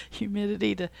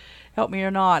humidity to help me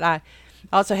or not. I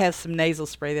also have some nasal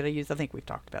spray that I use. I think we've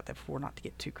talked about that before, not to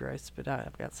get too gross, but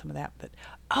I've got some of that. But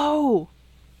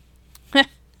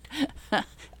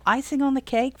icing on the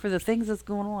cake for the things that's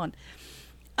going on.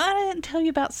 I didn't tell you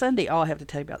about Sunday. I'll have to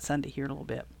tell you about Sunday here in a little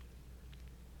bit.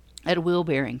 I had a wheel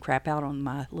bearing crap out on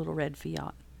my little red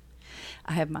Fiat.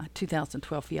 I have my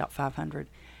 2012 Fiat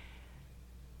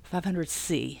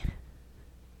 500C.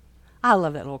 I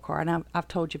love that little car, and I've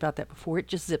told you about that before. It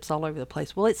just zips all over the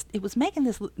place. Well, it was making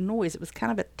this noise. It was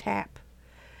kind of a tap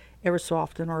ever so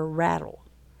often, or a rattle.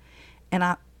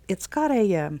 And it's got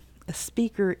a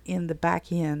speaker in the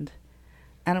back end.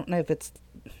 I don't know if it's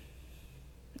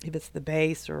the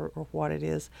bass or what it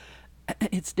is.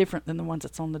 It's different than the ones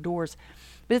that's on the doors,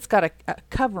 but it's got a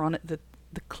cover on it. The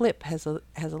clip has a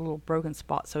little broken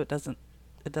spot, so it doesn't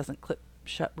clip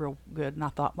shut real good. And I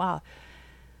thought, wow,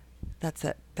 that's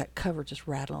that cover just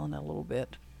rattling a little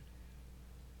bit.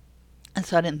 And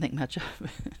so I didn't think much of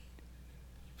it.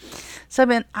 So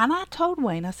and I told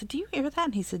Wayne, I said, "Do you hear that?"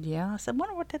 And he said, "Yeah." I said,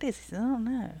 "Wonder what that is." He said, "I don't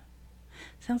know.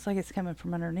 Sounds like it's coming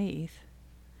from underneath."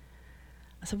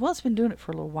 I said, "Well, it's been doing it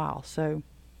for a little while." So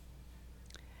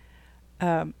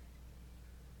when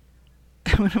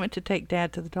I went to take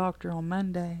Dad to the doctor on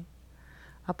Monday,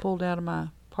 I pulled out of my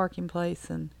parking place,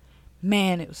 and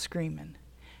man, it was screaming.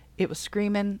 It was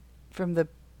screaming from the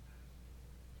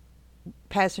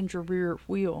passenger rear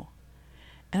wheel.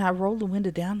 And I rolled the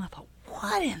window down, and I thought,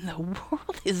 what in the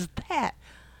world is that?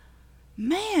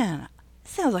 Man, it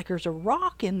sounds like there's a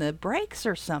rock in the brakes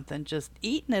or something, just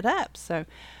eating it up. So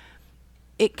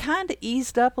it kind of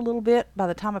eased up a little bit by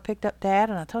the time I picked up Dad,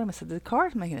 and I told him, I said, the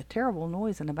car's making a terrible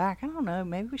noise in the back. I don't know,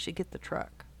 maybe we should get the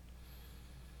truck.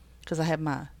 Because I have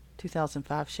my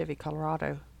 2005 Chevy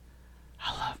Colorado.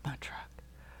 I love my truck.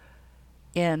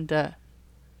 And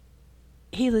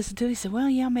he listened to it. He said, well,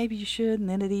 yeah, maybe you should. And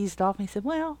then it eased off, and he said,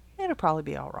 well, it'll probably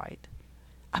be all right.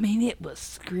 I mean, it was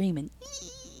screaming.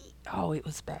 Oh, it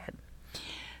was bad.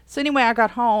 So anyway, I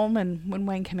got home, and when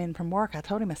Wayne came in from work, I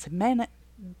told him, I said, man, that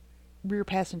rear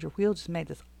passenger wheel just made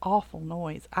this awful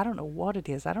noise. I don't know what it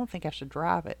is. I don't think I should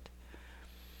drive it.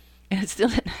 And it still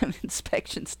didn't have an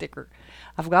inspection sticker.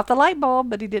 I've got the light bulb,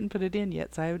 but he didn't put it in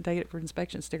yet, so I haven't taken it for an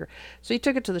inspection sticker. So he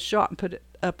took it to the shop and put it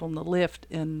up on the lift,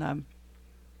 and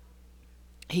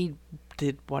he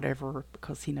did whatever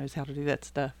because he knows how to do that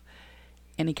stuff.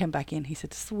 And he came back in. He said,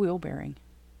 it's the wheel bearing.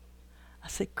 I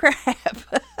said, crap.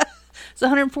 It's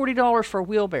 $140 for a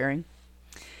wheel bearing.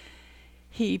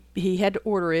 He had to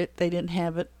order it. They didn't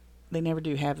have it. They never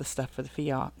do have the stuff for the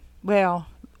Fiat. Well,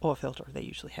 oil filter they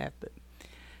usually have, but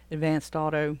advanced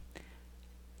auto.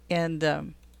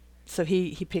 And so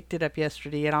he picked it up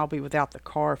yesterday, and I'll be without the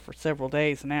car for several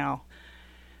days now.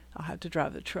 I'll have to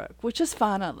drive the truck, which is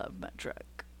fine. I love my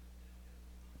truck.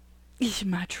 It's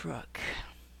my truck.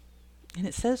 And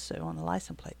it says so on the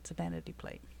license plate. It's a vanity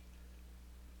plate.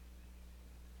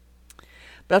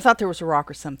 But I thought there was a rock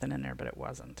or something in there, but it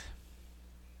wasn't.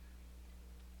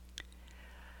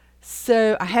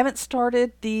 So I haven't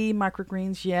started the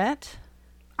microgreens yet.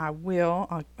 I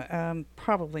will.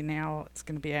 Probably now. It's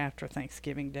going to be after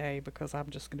Thanksgiving Day because I'm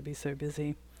just going to be so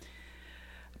busy.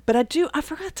 But I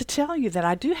forgot to tell you that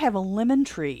I do have a lemon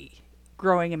tree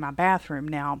growing in my bathroom.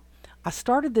 Now, I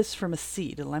started this from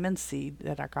a lemon seed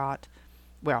that I got.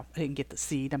 Well, I didn't get the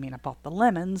seed. I mean, I bought the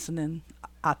lemons, and then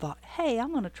I thought, hey,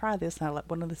 I'm going to try this. And I let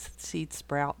one of the seeds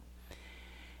sprout.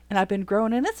 And I've been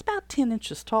growing, and it's about 10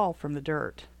 inches tall from the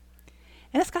dirt.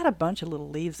 And it's got a bunch of little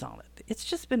leaves on it. It's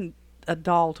just been a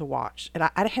doll to watch. And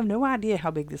I have no idea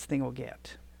how big this thing will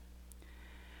get.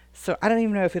 So I don't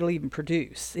even know if it'll even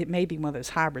produce. It may be one of those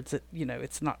hybrids that,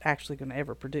 it's not actually going to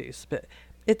ever produce. But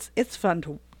it's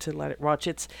fun to let it watch.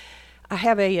 I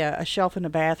have a shelf in the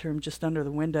bathroom just under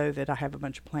the window that I have a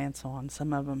bunch of plants on.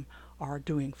 Some of them are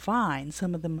doing fine.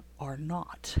 Some of them are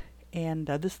not. And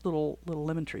this little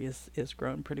lemon tree is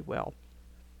growing pretty well.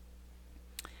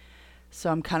 So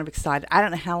I'm kind of excited. I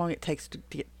don't know how long it takes to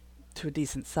get to a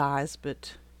decent size,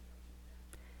 but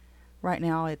right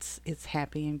now it's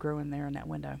happy and growing there in that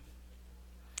window.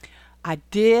 I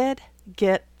did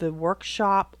get the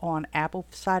workshop on apple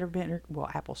cider vinegar,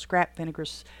 apple scrap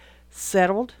vinegars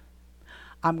settled.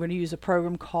 I'm going to use a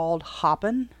program called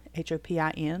Hoppin,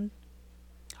 Hopin,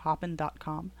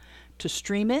 hoppin.com, to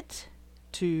stream it,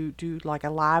 to do like a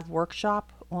live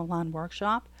workshop, online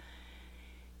workshop.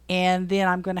 And then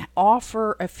I'm going to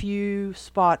offer a few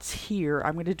spots here.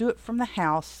 I'm going to do it from the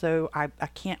house, so I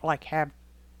can't have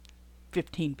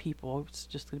 15 people. It's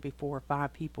just going to be 4 or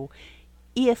 5 people,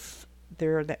 if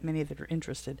there are that many that are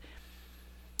interested.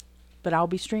 But I'll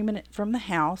be streaming it from the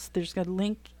house. There's a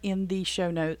link in the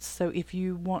show notes, so if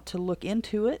you want to look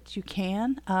into it, you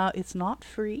can. It's not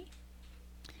free.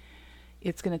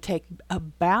 It's going to take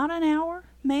about an hour,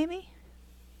 maybe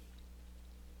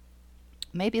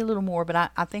a little more,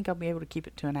 but I think I'll be able to keep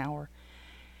it to an hour.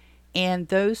 And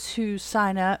those who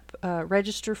sign up,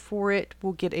 register for it,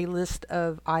 will get a list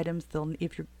of items.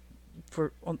 If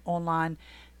you're online,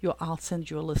 I'll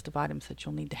send you a list of items that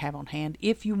you'll need to have on hand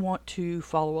if you want to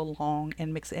follow along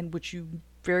and mix, and which you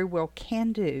very well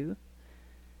can do.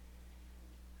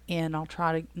 And I'll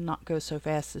try to not go so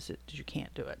fast as you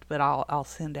can't do it, but I'll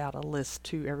send out a list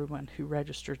to everyone who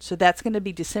registered. So that's going to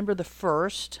be December the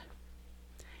 1st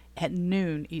at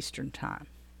noon Eastern time.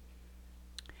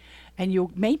 And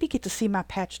you'll maybe get to see my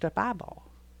patched up eyeball.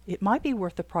 It might be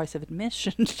worth the price of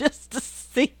admission just to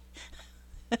see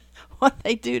what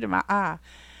they do to my eye.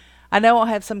 I know I'll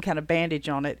have some kind of bandage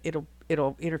on it.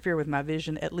 It'll interfere with my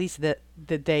vision at least the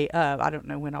day of. I don't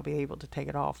know when I'll be able to take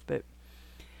it off, but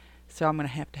so I'm going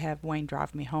to have Wayne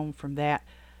drive me home from that.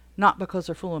 Not because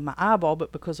they're fooling my eyeball,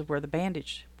 but because of where the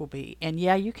bandage will be. And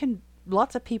yeah,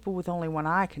 lots of people with only one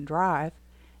eye can drive,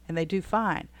 and they do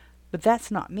fine. But that's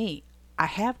not me. I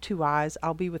have 2 eyes.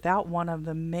 I'll be without one of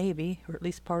them maybe, or at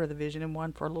least part of the vision in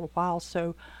one for a little while.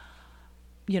 So,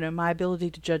 my ability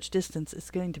to judge distance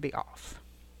is going to be off.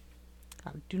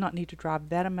 I do not need to drive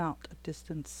that amount of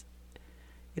distance.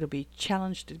 It'll be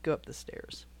challenged to go up the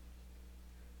stairs.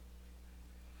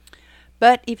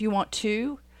 But if you want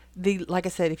to, like I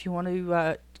said, if you want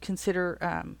to consider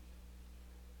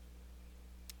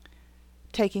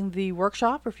taking the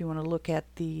workshop, or if you want to look at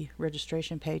the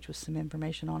registration page with some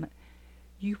information on it,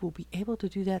 you will be able to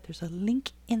do that. There's a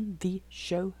link in the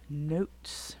show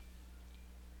notes.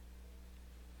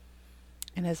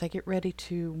 And as I get ready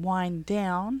to wind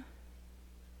down,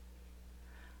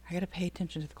 I got to pay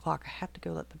attention to the clock. I have to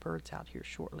go let the birds out here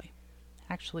shortly.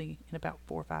 Actually, in about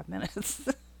 4 or 5 minutes.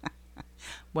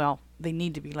 Well, they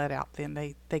need to be let out then.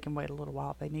 They can wait a little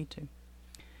while if they need to.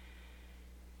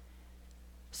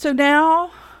 So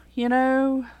now,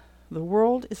 the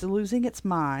world is losing its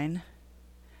mind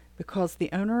because the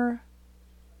owner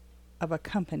of a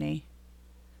company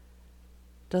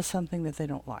does something that they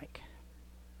don't like.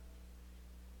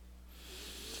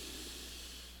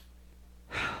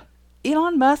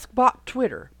 Elon Musk bought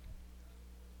Twitter.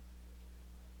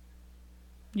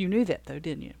 You knew that though,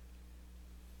 didn't you?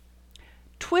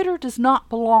 Twitter does not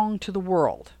belong to the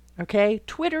world, okay?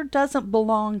 Twitter doesn't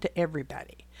belong to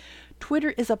everybody.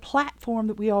 Twitter is a platform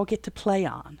that we all get to play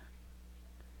on.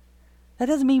 That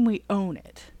doesn't mean we own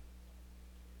it.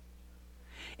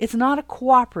 It's not a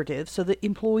cooperative, so the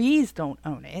employees don't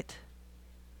own it.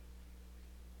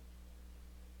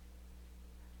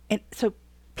 And so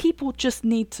people just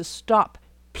need to stop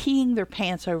peeing their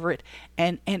pants over it.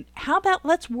 And how about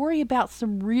let's worry about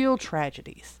some real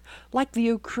tragedies, like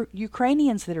the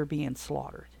Ukrainians that are being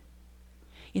slaughtered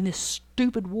in this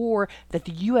stupid war that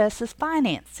the U.S. is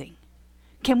financing.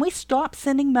 Can we stop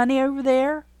sending money over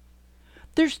there?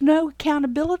 There's no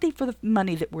accountability for the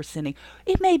money that we're sending.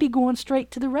 It may be going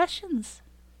straight to the Russians,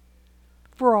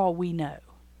 for all we know.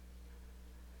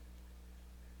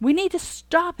 We need to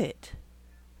stop it.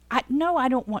 I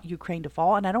don't want Ukraine to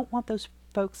fall, and I don't want those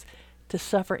folks to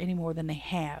suffer any more than they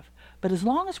have. But as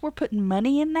long as we're putting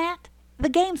money in that, the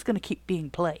game's going to keep being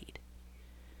played.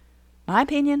 My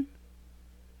opinion,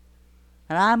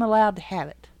 and I'm allowed to have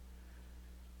it.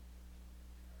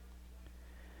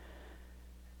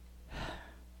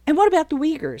 And what about the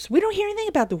Uyghurs? We don't hear anything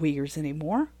about the Uyghurs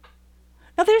anymore.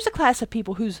 Now, there's a class of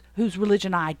people whose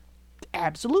religion I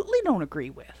absolutely don't agree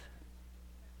with.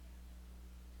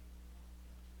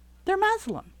 They're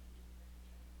Muslim.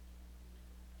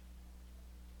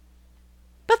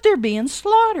 But they're being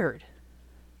slaughtered.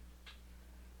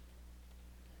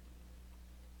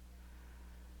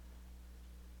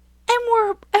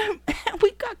 And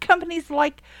we've got companies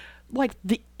like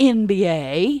the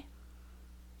NBA,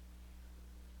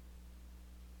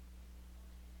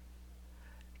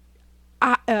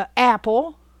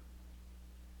 Apple,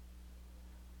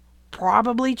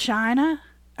 probably China.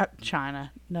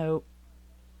 No.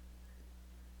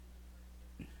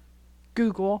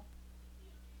 Google,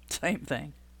 same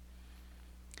thing.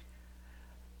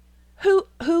 Who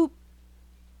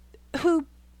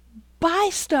buy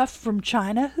stuff from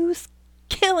China who's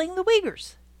killing the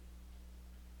Uyghurs.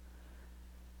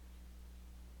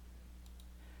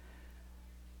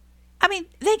 I mean,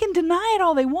 they can deny it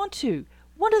all they want to.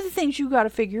 One of the things you got to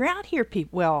figure out here,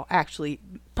 people, well, actually,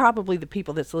 probably the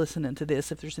people that's listening to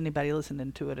this, if there's anybody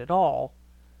listening to it at all,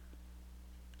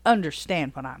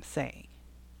 understand what I'm saying.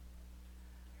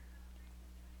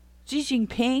 Xi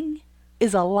Jinping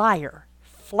is a liar,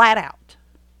 flat out.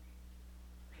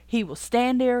 He will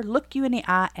stand there, look you in the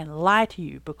eye, and lie to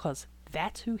you because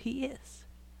that's who he is.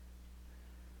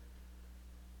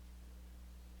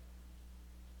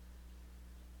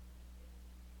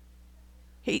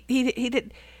 He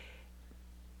did.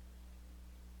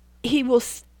 He will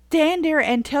stand there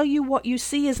and tell you what you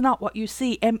see is not what you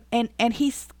see, and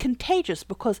he's contagious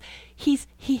because he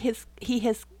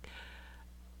has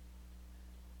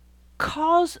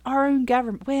caused our own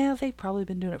government. Well, they've probably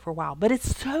been doing it for a while, but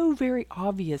it's so very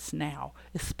obvious now,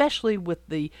 especially with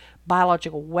the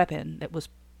biological weapon that was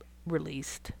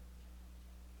released.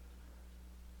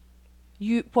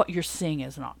 What you're seeing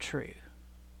is not true.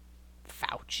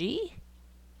 Fauci?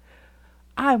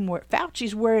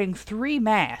 Fauci's wearing 3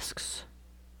 masks.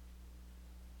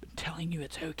 I'm telling you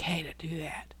it's okay to do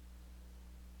that.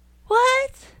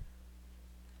 What?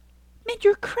 Man,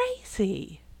 you're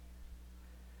crazy.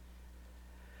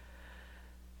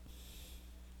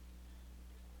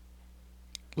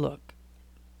 Look.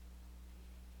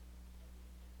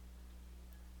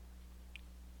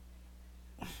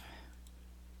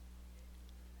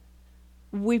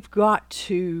 We've got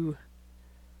to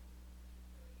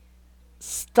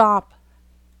stop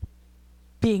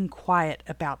being quiet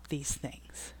about these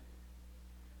things.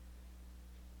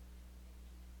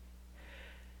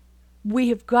 We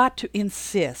have got to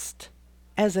insist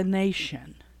as a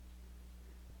nation,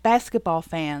 basketball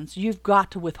fans, you've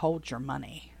got to withhold your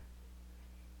money.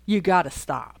 You got to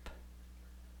stop.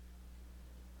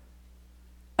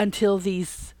 Until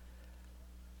these,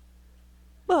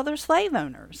 they're slave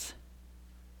owners,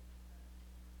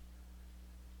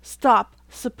 stop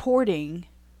supporting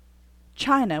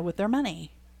China with their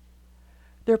money.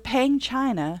 They're paying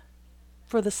China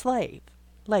for the slave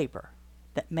labor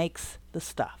that makes the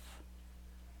stuff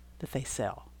that they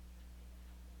sell,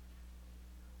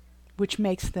 which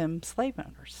makes them slave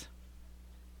owners.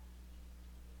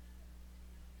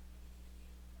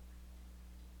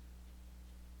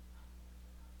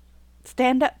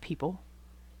 Stand up, people.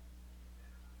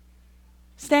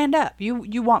 Stand up.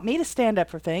 You want me to stand up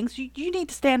for things. You need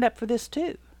to stand up for this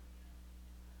too.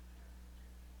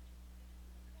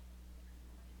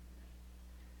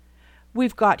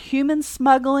 We've got human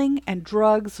smuggling and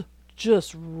drugs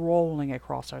just rolling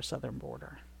across our southern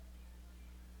border.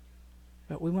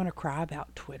 But we want to cry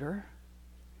about Twitter.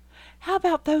 How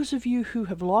about those of you who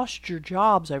have lost your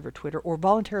jobs over Twitter or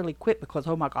voluntarily quit because,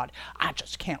 oh my God, I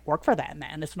just can't work for that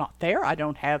man. It's not fair. I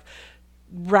don't have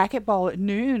racquetball at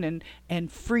noon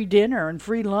and free dinner and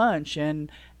free lunch and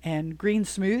green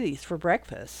smoothies for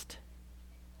breakfast.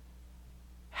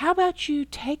 How about you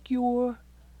take your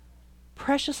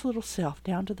precious little self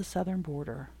down to the southern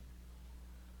border?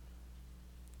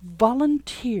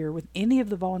 Volunteer with any of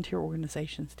the volunteer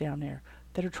organizations down there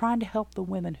that are trying to help the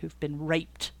women who've been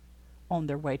raped on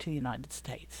their way to the United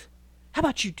States. How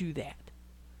about you do that?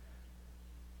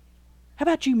 How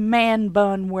about you man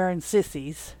bun wearing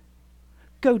sissies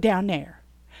go down there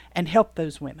and help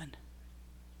those women?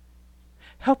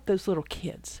 Help those little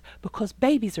kids, because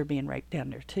babies are being raped down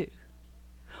there too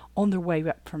on their way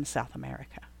up from South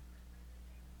America.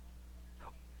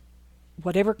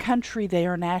 Whatever country they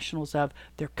are nationals of,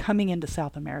 they're coming into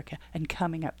South America and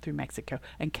coming up through Mexico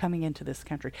and coming into this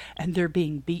country. And they're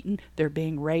being beaten. They're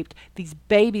being raped. These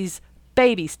babies,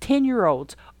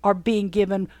 10-year-olds, are being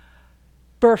given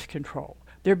birth control.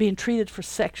 They're being treated for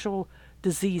sexual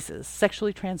diseases,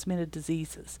 sexually transmitted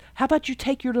diseases. How about you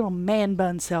take your little man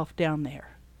bun self down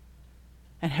there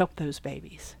and help those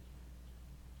babies?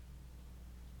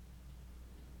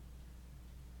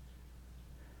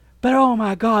 But oh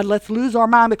my God, let's lose our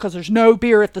mind because there's no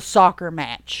beer at the soccer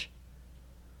match.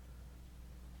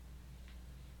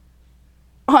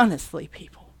 Honestly,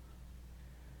 people,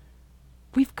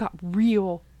 we've got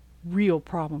real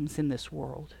problems in this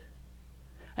world.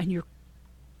 And you're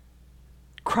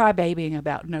crybabying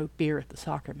about no beer at the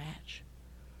soccer match.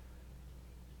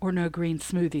 Or no green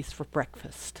smoothies for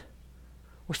breakfast.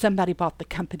 Or somebody bought the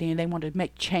company and they wanted to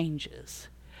make changes.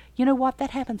 You know what?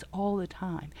 That happens all the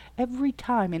time. Every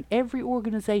time in every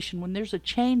organization, when there's a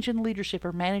change in leadership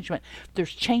or management,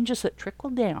 there's changes that trickle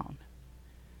down.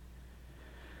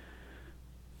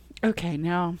 Okay,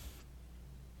 now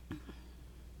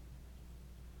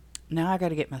I got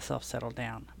to get myself settled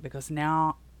down because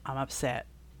now I'm upset.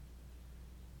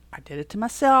 I did it to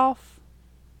myself,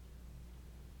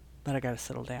 but I got to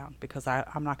settle down because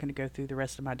I'm not going to go through the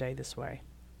rest of my day this way.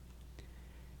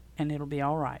 And it'll be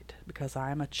all right because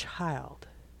I am a child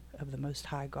of the Most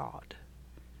High God.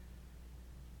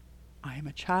 I am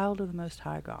a child of the Most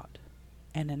High God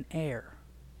and an heir.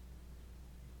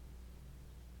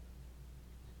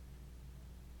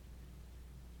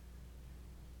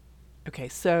 Okay,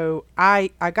 so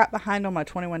I got behind on my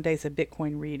 21 days of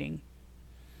Bitcoin reading,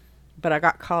 but I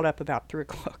got caught up about 3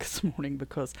 o'clock this morning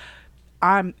because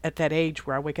I'm at that age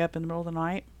where I wake up in the middle of the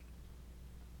night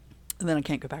and then I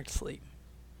can't go back to sleep.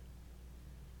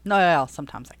 No, well,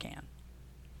 sometimes I can.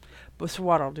 But so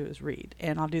what I'll do is read.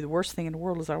 And I'll do the worst thing in the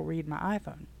world is I'll read my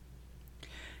iPhone.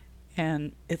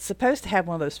 And it's supposed to have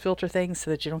one of those filter things so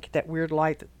that you don't get that weird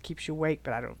light that keeps you awake,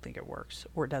 but I don't think it works.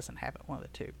 Or it doesn't have it, one of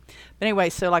the two. But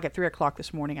anyway, so like at 3 o'clock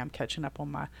this morning, I'm catching up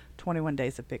on my 21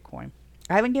 days of Bitcoin.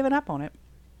 I haven't given up on it.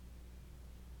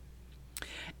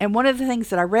 And one of the things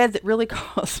that I read that really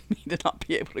caused me to not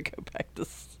be able to go back to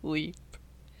sleep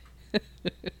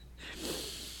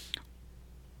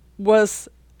was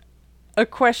a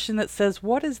question that says,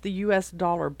 what is the US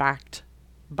dollar backed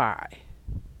by?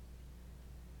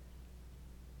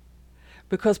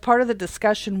 Because part of the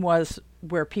discussion was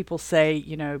where people say,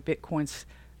 you know, Bitcoin's,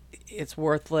 it's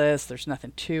worthless, there's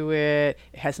nothing to it,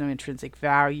 it has no intrinsic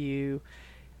value.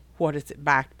 What is it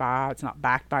backed by? It's not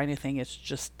backed by anything, it's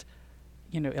just,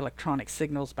 you know, electronic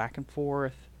signals back and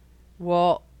forth.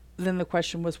 Well, then the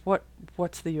question was,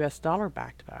 what's the US dollar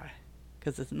backed by?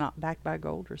 Because it's not backed by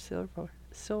gold or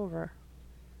silver.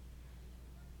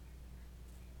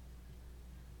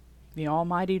 The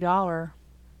almighty dollar.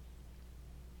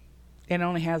 It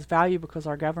only has value because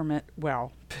our government,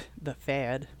 well, the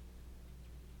Fed,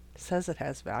 says it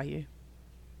has value.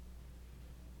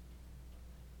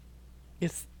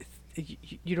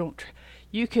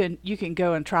 You can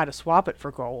go and try to swap it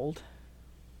for gold.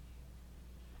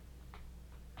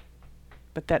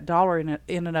 But that dollar in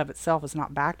and of itself is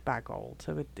not backed by gold,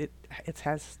 so it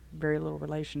has very little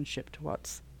relationship to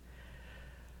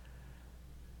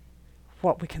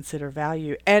what we consider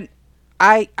value. And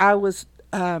I was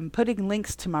putting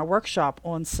links to my workshop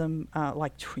on some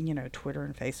Twitter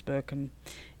and Facebook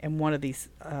and one of these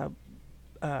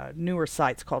newer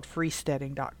sites called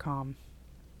freesteading.com.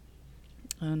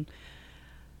 And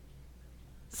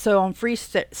so on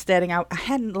freesteading, I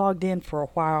hadn't logged in for a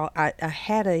while. I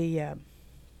had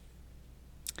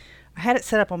it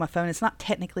set up on my phone. It's not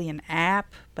technically an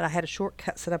app, but I had a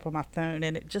shortcut set up on my phone,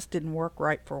 and it just didn't work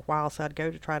right for a while. So I'd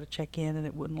go to try to check in, and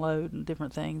it wouldn't load, and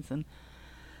different things. And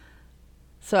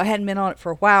so I hadn't been on it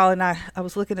for a while, and I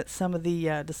was looking at some of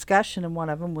the discussion, and one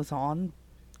of them was on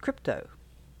crypto.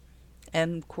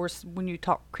 And of course, when you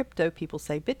talk crypto, people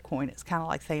say Bitcoin. It's kind of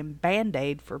like saying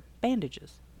Band-Aid for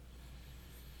bandages.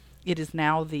 It is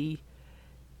now the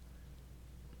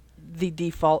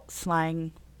default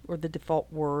slang or the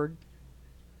default word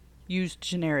used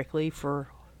generically for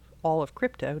all of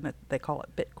crypto, and they call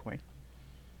it Bitcoin.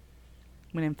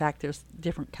 When in fact there's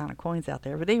different kind of coins out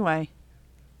there. But anyway,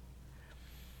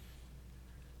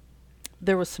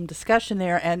 there was some discussion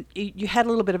there, and you had a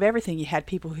little bit of everything. You had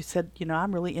people who said,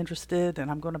 I'm really interested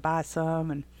and I'm going to buy some,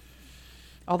 and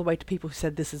all the way to people who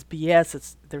said this is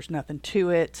BS, there's nothing to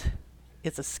it,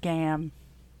 it's a scam,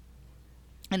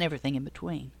 and everything in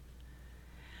between.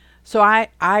 So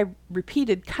I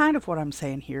repeated kind of what I'm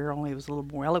saying here, only it was a little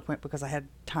more eloquent because I had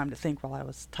time to think while I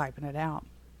was typing it out.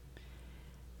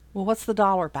 Well, what's the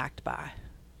dollar backed by?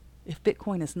 If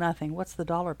Bitcoin is nothing, what's the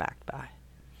dollar backed by?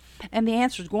 And the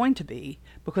answer is going to be,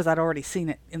 because I'd already seen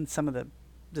it in some of the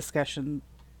discussion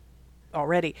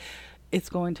already, it's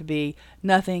going to be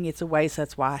nothing, it's a waste,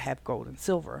 that's why I have gold and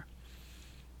silver.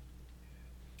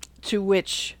 To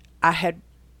which I had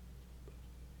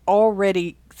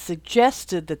already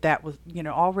suggested that was,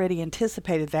 already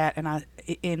anticipated that, and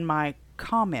in my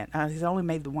comment, I only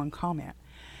made the one comment.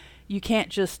 You can't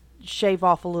just shave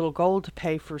off a little gold to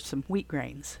pay for some wheat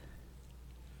grains.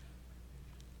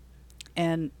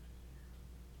 And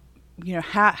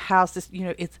how's this,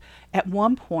 it's at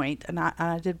one point, and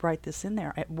I did write this in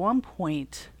there, at one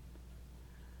point,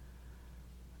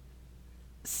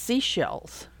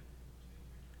 seashells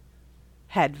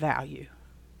had value.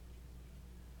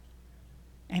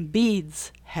 And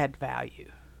beads had value.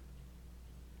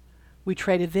 We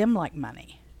traded them like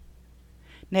money.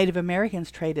 Native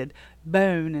Americans traded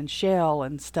bone and shell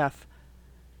and stuff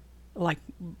like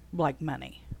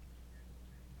money.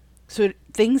 So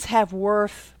things have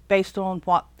worth based on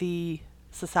what the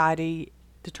society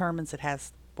determines it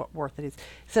has, what worth it is.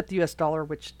 Except the US dollar,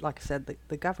 which, like I said,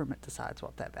 the government decides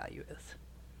what that value is.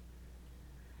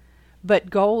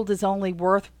 But gold is only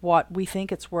worth what we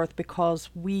think it's worth because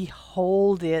we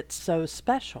hold it so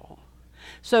special.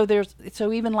 So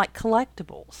even like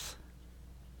collectibles.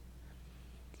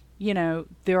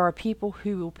 There are people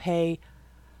who will pay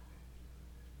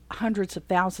hundreds of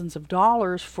thousands of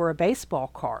dollars for a baseball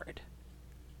card,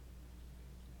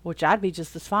 which I'd be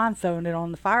just as fine throwing it on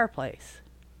the fireplace.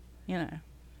 It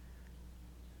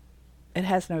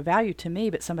has no value to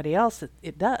me, but somebody else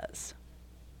it does.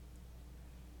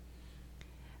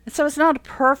 And so it's not a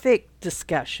perfect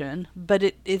discussion, but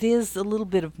it is a little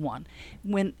bit of one.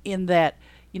 When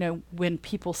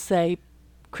people say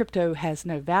crypto has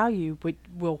no value,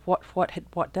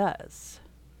 what does?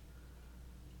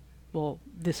 Well,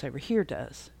 this over here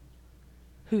does.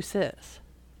 Who says?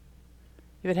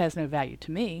 If it has no value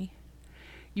to me,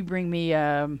 you bring me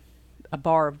a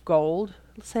bar of gold,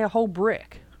 let's say a whole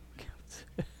brick.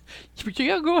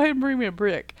 Yeah, go ahead and bring me a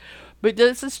brick. But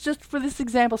this is just for this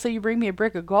example. Say you bring me a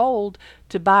brick of gold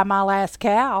to buy my last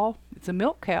cow. It's a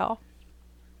milk cow.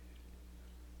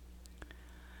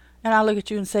 And I look at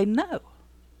you and say, no.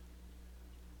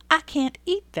 I can't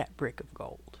eat that brick of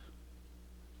gold.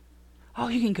 Oh,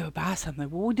 you can go buy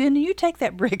something. Well, didn't you take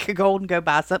that brick of gold and go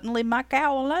buy something and leave my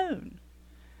cow alone?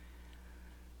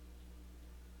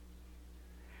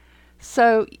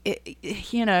 So,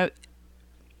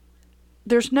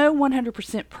 there's no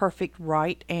 100% perfect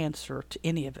right answer to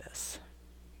any of this.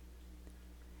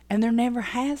 And there never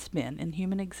has been in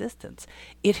human existence.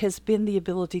 It has been the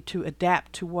ability to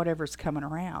adapt to whatever's coming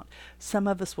around. Some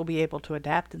of us will be able to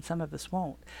adapt and some of us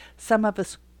won't. Some of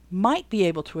us might be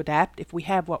able to adapt if we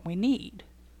have what we need.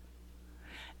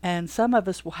 And some of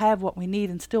us will have what we need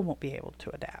and still won't be able to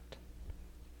adapt.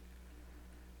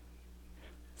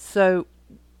 So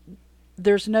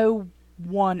there's no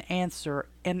one answer.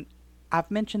 And I've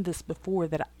mentioned this before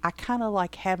that I kind of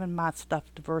like having my stuff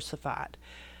diversified.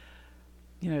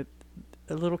 A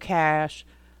little cash,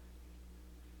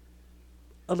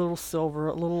 a little silver,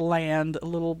 a little land, a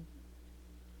little,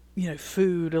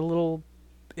 food, a little,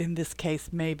 in this case,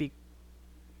 maybe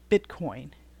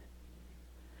Bitcoin.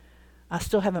 I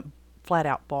still haven't flat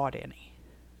out bought any.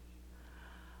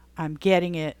 I'm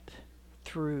getting it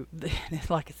through,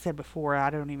 like I said before, I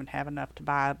don't even have enough to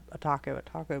buy a taco at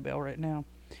Taco Bell right now.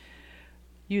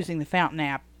 Using the Fountain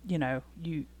app,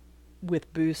 you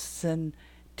with boosts and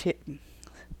tip.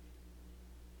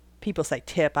 People say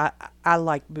tip. I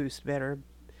like Boost better.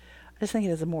 I just think it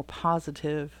has a more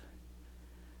positive.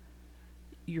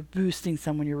 You're boosting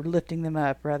someone, you're lifting them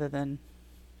up rather than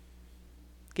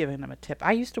giving them a tip.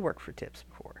 I used to work for tips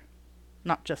before.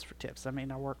 Not just for tips. I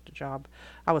mean, I worked a job.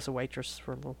 I was a waitress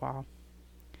for a little while.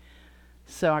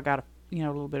 So I got a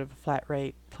little bit of a flat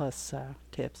rate plus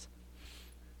tips.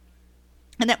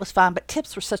 And that was fine, but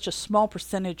tips were such a small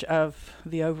percentage of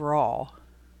the overall.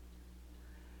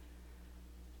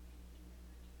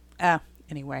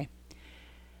 Anyway.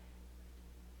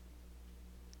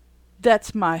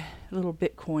 That's my little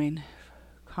Bitcoin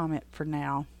comment for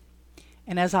now.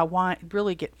 And as I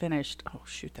really get finished, oh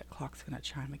shoot, that clock's going to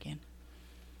chime again.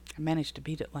 I managed to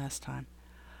beat it last time.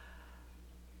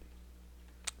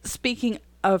 Speaking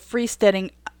of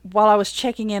freesteading, while I was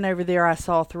checking in over there, I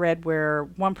saw a thread where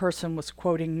one person was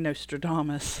quoting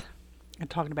Nostradamus and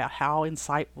talking about how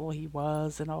insightful he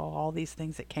was and all these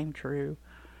things that came true.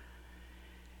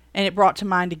 And it brought to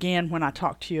mind again when I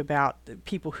talked to you about the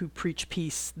people who preach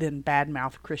peace, then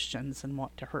badmouth Christians and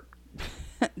want to hurt,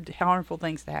 harmful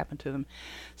things to happen to them.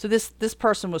 So this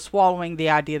person was swallowing the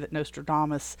idea that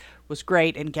Nostradamus was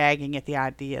great and gagging at the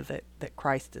idea that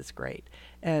Christ is great.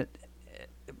 The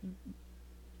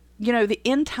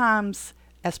end times,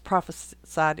 as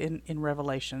prophesied in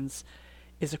Revelations,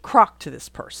 is a crock to this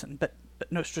person. But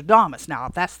Nostradamus, now,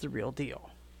 that's the real deal.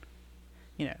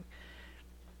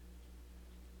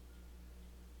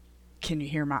 Can you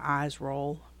hear my eyes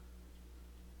roll?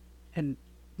 And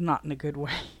not in a good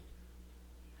way.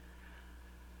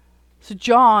 So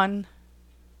John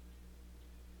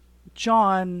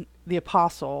the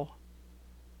Apostle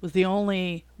was the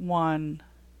only one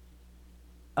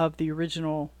of the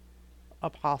original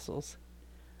apostles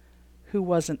who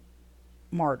wasn't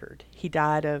martyred. He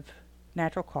died of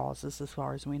natural causes, as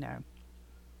far as we know.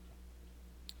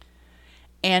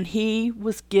 And he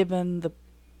was given the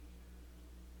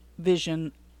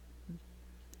vision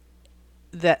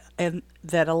that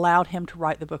allowed him to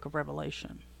write the book of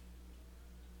Revelation.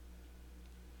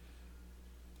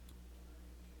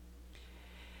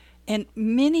 And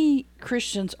many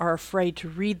Christians are afraid to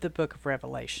read the book of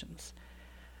Revelations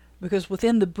because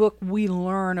within the book we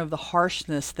learn of the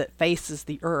harshness that faces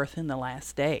the earth in the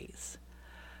last days.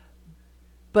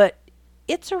 But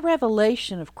it's a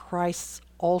revelation of Christ's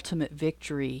ultimate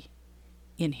victory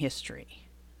in history.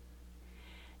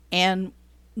 And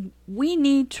we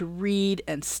need to read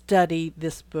and study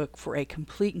this book for a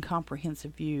complete and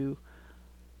comprehensive view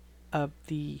of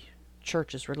the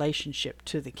church's relationship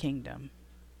to the kingdom.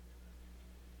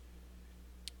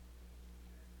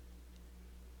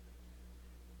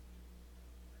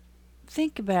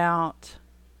 Think about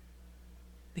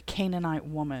the Canaanite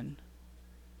woman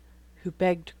who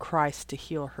begged Christ to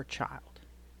heal her child.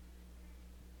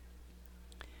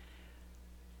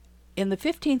 In the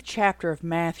 15th chapter of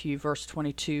Matthew, verse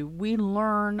 22, we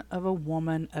learn of a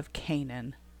woman of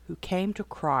Canaan who came to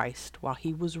Christ while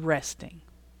he was resting.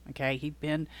 Okay, he'd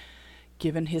been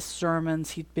given his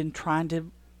sermons. He'd been trying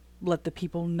to let the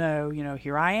people know,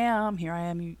 here I am,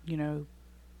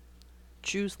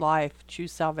 choose life,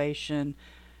 choose salvation,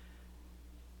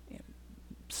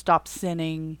 stop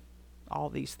sinning, all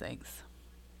these things.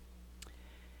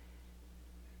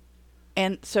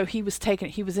 And so he was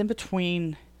in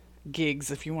between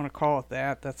gigs, if you want to call it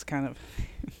that. That's kind of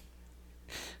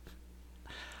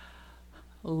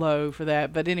low for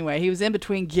that. But anyway, he was in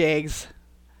between gigs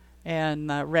and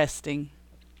resting.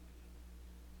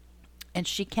 And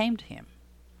she came to him.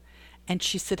 And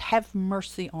she said, "Have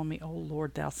mercy on me, O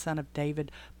Lord, thou son of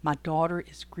David. My daughter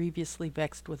is grievously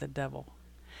vexed with a devil."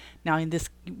 Now,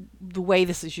 the way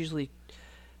this is usually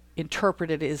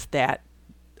interpreted is that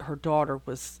her daughter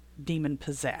was demon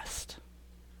possessed.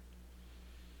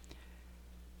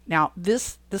 Now,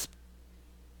 this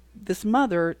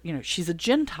mother, she's a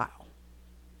Gentile.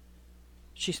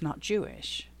 She's not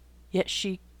Jewish. Yet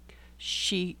she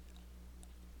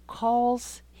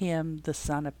calls him the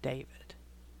son of David,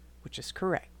 which is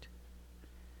correct.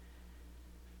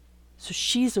 So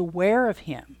she's aware of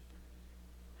him.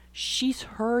 She's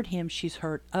heard him. She's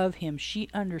heard of him. She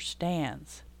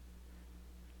understands.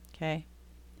 Okay?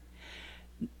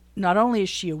 not only is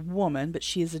she a woman, but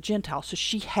she is a Gentile. So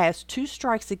she has two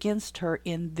strikes against her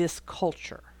in this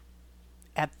culture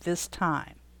at this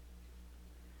time.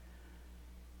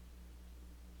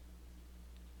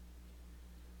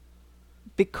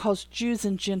 Because Jews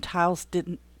and Gentiles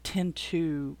didn't tend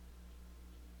to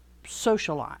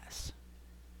socialize.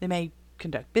 They may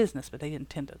conduct business, but they didn't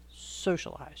tend to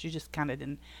socialize. You just kind of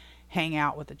didn't hang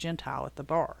out with a Gentile at the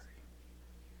bar.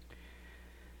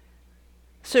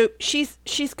 So she's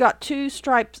got two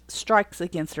strikes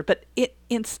against her, but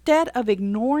instead of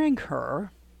ignoring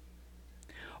her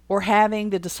or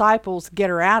having the disciples get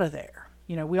her out of there,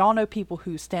 you know, we all know people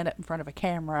who stand up in front of a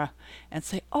camera and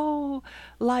say, "Oh,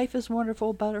 life is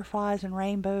wonderful, butterflies and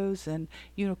rainbows and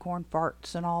unicorn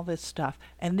farts and all this stuff."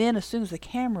 And then as soon as the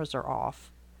cameras are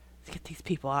off, let's get these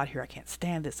people out here. I can't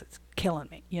stand this. It's killing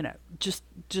me. You know, just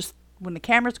when the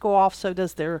cameras go off, so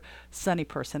does their sunny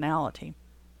personality.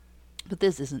 But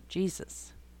this isn't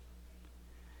Jesus.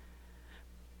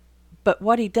 But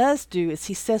what he does do is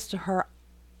he says to her,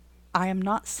 "I am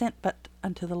not sent but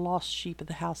unto the lost sheep of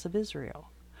the house of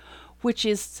Israel," which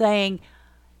is saying,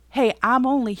 hey, I'm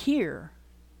only here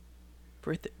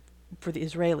for the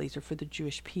Israelis or for the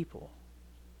Jewish people.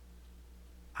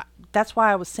 That's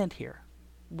why I was sent here,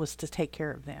 was to take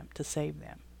care of them, to save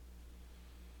them.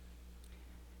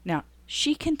 Now,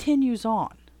 she continues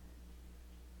on.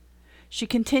 She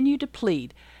continued to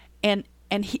plead, and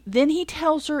then he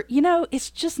tells her, you know, it's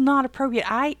just not appropriate.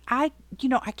 I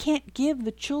can't give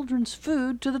the children's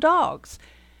food to the dogs.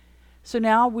 So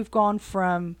now we've gone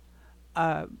from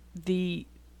the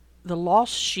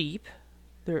lost sheep.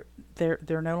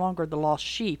 They're no longer the lost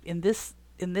sheep. In this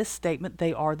statement,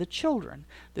 they are the children.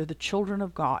 They're the children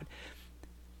of God.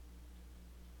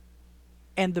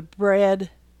 And the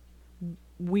bread,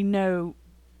 we know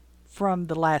from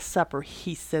the Last Supper,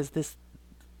 he says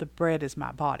the bread is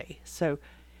my body. So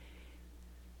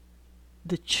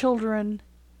the children,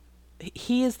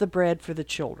 he is the bread for the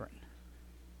children.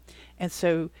 And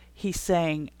so he's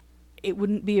saying, it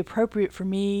wouldn't be appropriate for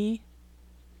me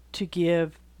to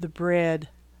give the bread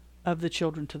of the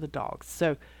children to the dogs.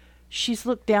 So she's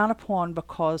looked down upon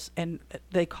because, and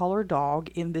they call her dog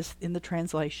in the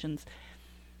translations.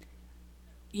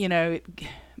 You know, it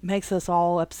makes us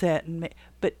all upset.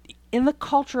 But in the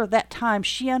culture of that time,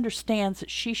 she understands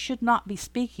that she should not be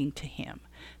speaking to him,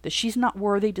 that she's not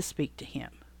worthy to speak to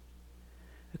him.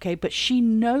 Okay, but she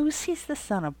knows he's the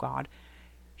Son of God.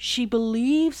 She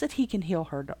believes that he can heal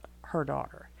her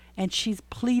daughter, and she's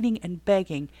pleading and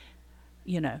begging,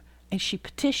 you know, and she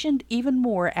petitioned even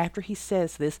more after he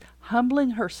says this,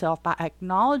 humbling herself by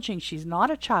acknowledging she's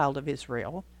not a child of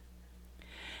Israel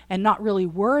and not really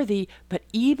worthy, but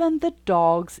even the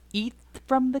dogs eat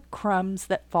from the crumbs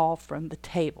that fall from the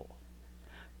table,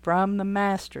 from the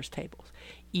master's tables.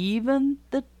 Even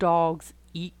the dogs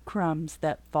eat crumbs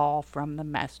that fall from the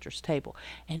master's table.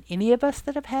 And any of us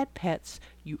that have had pets,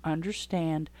 you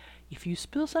understand, if you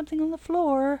spill something on the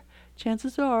floor,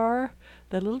 chances are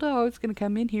that little dog's going to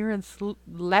come in here and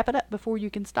lap it up before you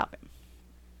can stop him.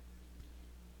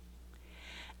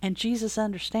 And Jesus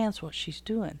understands what she's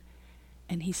doing.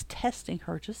 And he's testing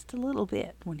her just a little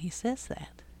bit when he says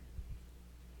that.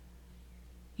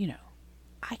 You know,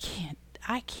 I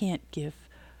can't give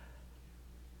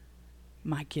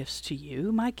my gifts to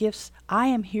you. My gifts, I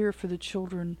am here for the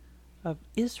children of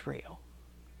Israel.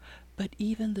 But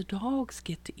even the dogs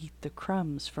get to eat the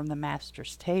crumbs from the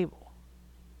master's table.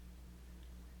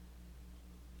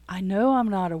 I know I'm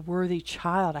not a worthy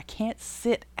child. I can't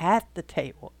sit at the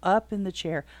table, up in the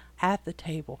chair, at the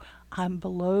table. I'm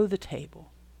below the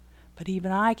table. But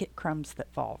even I get crumbs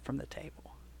that fall from the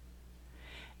table.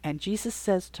 And Jesus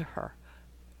says to her,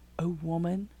 "O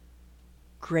woman,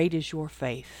 great is your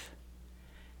faith.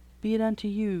 Be it unto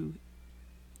you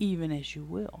even as you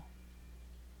will."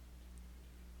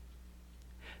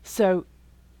 So,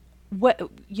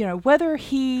 whether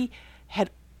he had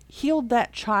healed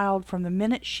that child from the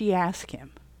minute she asked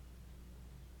him,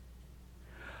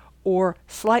 or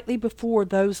slightly before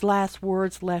those last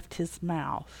words left his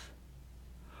mouth,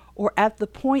 or at the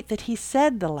point that he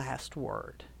said the last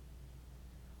word,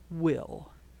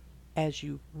 "Will, as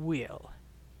you will,"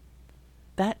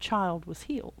 that child was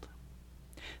healed.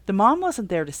 The mom wasn't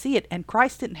there to see it, and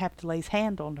Christ didn't have to lay his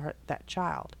hand on that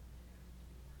child.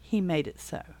 He made it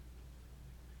so.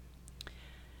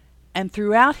 And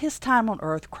throughout his time on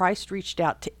earth, Christ reached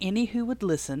out to any who would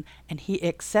listen, and he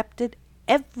accepted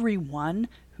everyone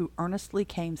who earnestly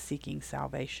came seeking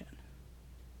salvation.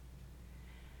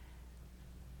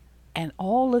 And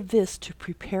all of this to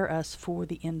prepare us for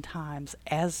the end times,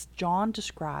 as John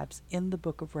describes in the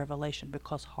book of Revelation,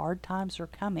 because hard times are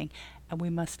coming and we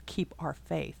must keep our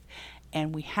faith.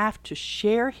 And we have to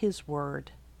share his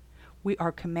word. We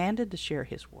are commanded to share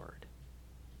his word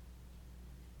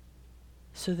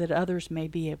so that others may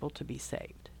be able to be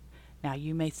saved. Now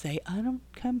you may say, I didn't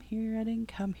come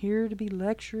here to be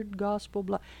lectured, gospel,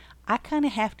 blah. I kind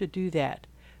of have to do that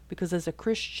because as a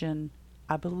Christian,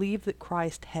 I believe that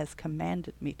Christ has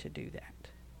commanded me to do that.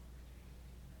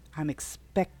 I'm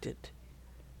expected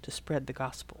to spread the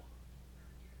gospel.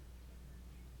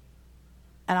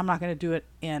 And I'm not going to do it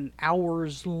in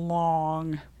hours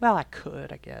long. Well, I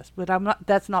could, I guess, but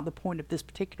that's not the point of this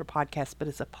particular podcast, but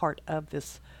it's a part of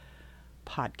this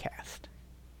podcast.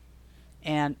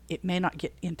 And it may not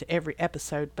get into every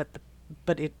episode, but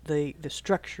the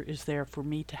structure is there for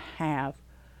me to have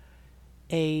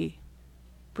a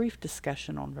brief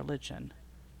discussion on religion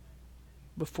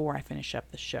before I finish up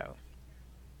the show.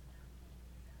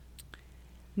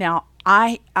 Now,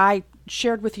 I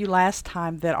shared with you last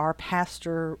time that our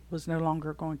pastor was no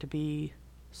longer going to be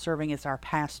serving as our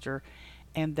pastor,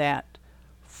 and that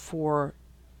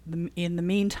in the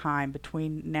meantime,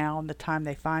 between now and the time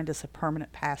they find us a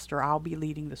permanent pastor, I'll be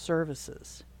leading the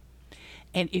services.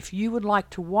 And if you would like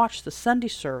to watch the Sunday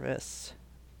service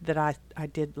that I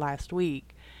did last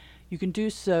week, you can do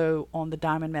so on the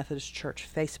Diamond Methodist Church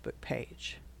Facebook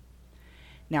page.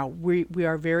 Now, we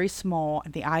are very small,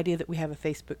 and the idea that we have a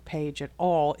Facebook page at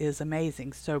all is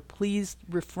amazing. So please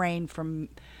refrain from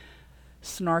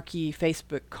snarky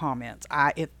Facebook comments.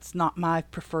 It's not my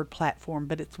preferred platform,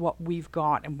 but it's what we've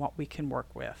got and what we can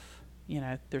work with.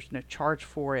 There's no charge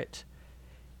for it.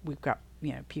 We've got,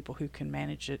 people who can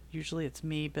manage it. Usually it's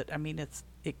me, but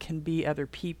it can be other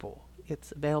people.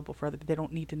 It's available for other people. They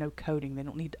don't need to know coding. They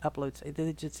don't need to upload.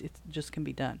 It just can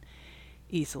be done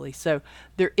easily. So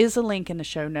there is a link in the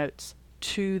show notes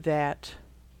to that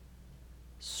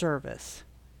service.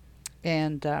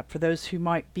 And for those who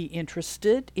might be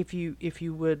interested, if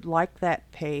you would like that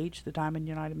page, the Diamond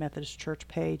United Methodist Church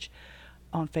page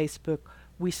on Facebook,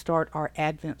 we start our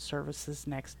Advent services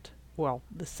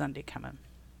this Sunday coming.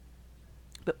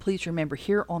 But please remember,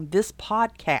 here on this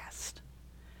podcast,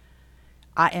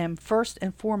 I am first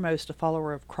and foremost a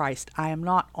follower of Christ. I am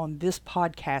not on this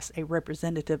podcast a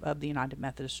representative of the United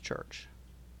Methodist Church.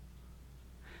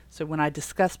 So when I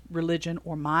discuss religion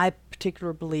or my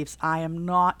particular beliefs, I am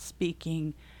not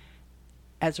speaking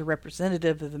as a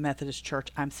representative of the Methodist Church.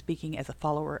 I'm speaking as a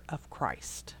follower of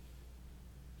Christ.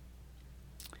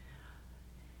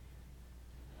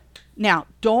 Now,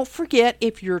 don't forget,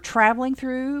 if you're traveling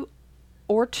through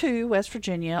or to West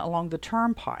Virginia along the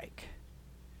Turnpike,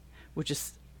 which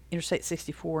is Interstate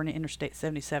 64 and Interstate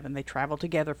 77, they travel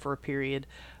together for a period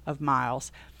of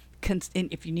miles.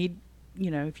 And if you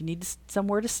need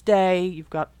somewhere to stay,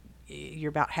 you're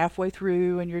about halfway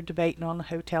through and you're debating on a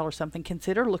hotel or something,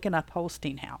 consider looking up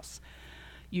Holstein House.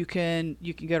 You can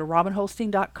go to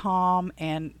robinholstein.com,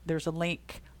 and there's a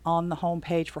link on the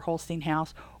homepage for Holstein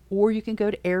House, or you can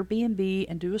go to Airbnb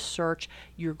and do a search.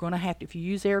 You're going to have to, if you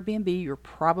use Airbnb, you're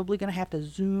probably going to have to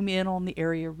zoom in on the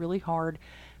area really hard,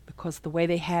 because the way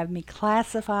they have me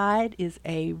classified is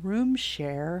a room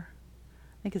share.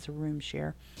 I think it's a room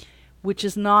share, which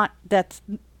is not, that's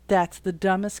the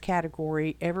dumbest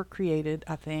category ever created,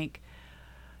 I think,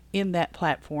 in that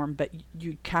platform. But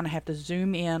you kind of have to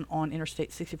zoom in on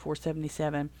Interstate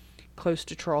 6477 close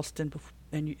to Charleston,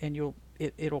 and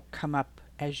it'll come up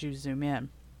as you zoom in.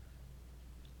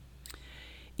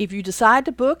 If you decide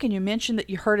to book and you mention that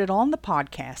you heard it on the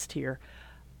podcast here,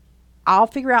 I'll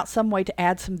figure out some way to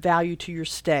add some value to your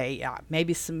stay.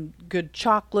 Maybe some good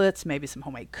chocolates, maybe some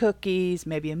homemade cookies,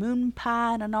 maybe a moon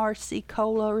pie and an RC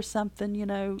cola or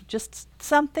something, just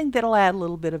something that'll add a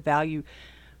little bit of value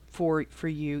for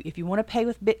you. If you want to pay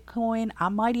with Bitcoin, I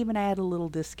might even add a little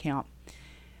discount.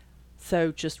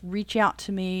 So just reach out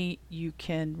to me. You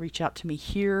can reach out to me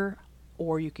here,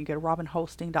 or you can go to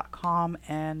robinholstein.com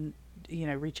and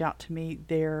reach out to me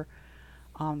there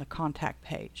on the contact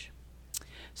page.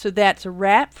 So that's a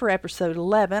wrap for episode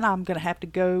 11. I'm going to have to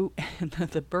go, and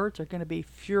the birds are going to be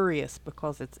furious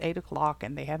because it's 8 o'clock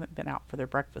and they haven't been out for their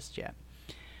breakfast yet.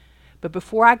 But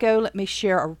before I go, let me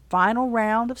share a final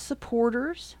round of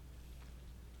supporters.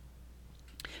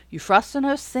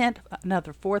 Euphrosynos sent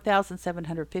another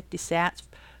 4,750 sats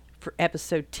for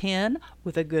episode 10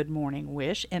 with a good morning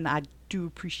wish, and I do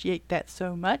appreciate that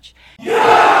so much.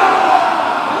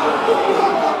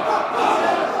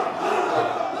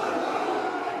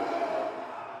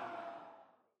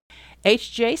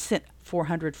 HJ sent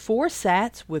 404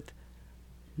 sats with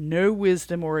no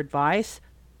wisdom or advice,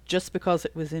 just because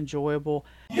it was enjoyable.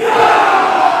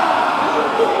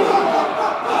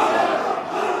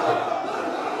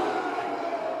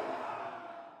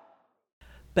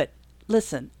 But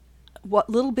listen, what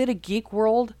little bit of geek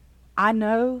world I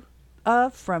know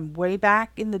of from way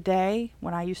back in the day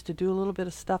when I used to do a little bit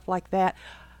of stuff like that,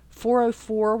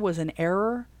 404 was an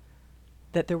error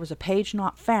that there was a page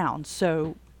not found.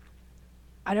 So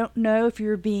I don't know if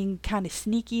you're being kind of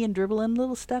sneaky and dribbling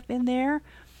little stuff in there,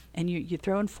 and you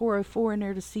throw in 404 in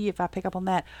there to see if I pick up on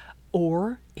that.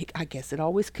 Or I guess it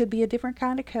always could be a different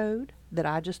kind of code that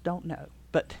I just don't know.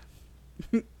 But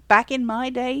back in my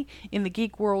day, in the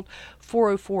geek world,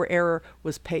 404 error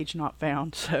was page not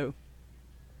found. So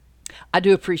I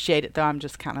do appreciate it, though. I'm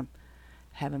just kind of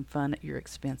having fun at your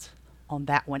expense on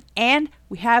that one. And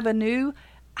we have a new,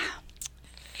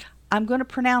 I'm going to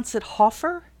pronounce it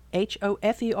Hoffer,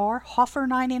 Hofer, Hoffer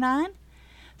 99.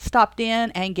 Stopped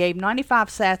in and gave 95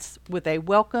 cents with a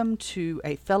welcome to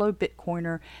a fellow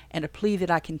Bitcoiner and a plea that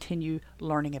I continue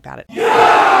learning about it.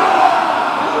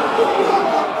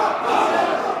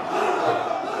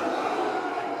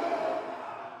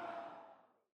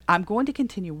 I'm going to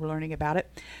continue learning about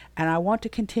it, and I want to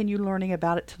continue learning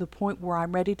about it to the point where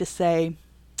I'm ready to say,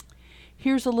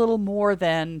 here's a little more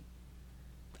than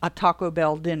a Taco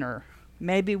Bell dinner.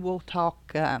 Maybe we'll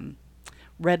talk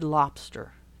Red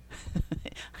Lobster.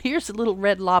 Here's a little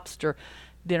Red Lobster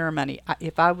dinner money.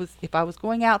 If I was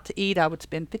going out to eat, I would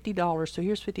spend $50. So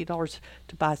here's $50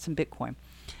 to buy some Bitcoin.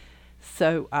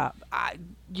 So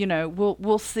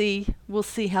we'll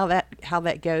see how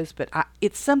that goes. But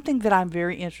it's something that I'm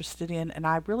very interested in, and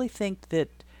I really think that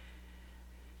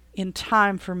in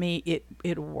time for me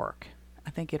it'll work. I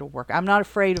think it'll work. I'm not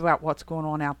afraid about what's going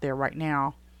on out there right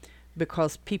now,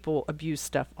 because people abuse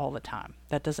stuff all the time.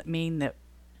 That doesn't mean that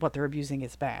what they're abusing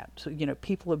is bad. So,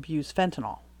 people abuse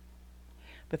fentanyl.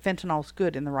 But fentanyl's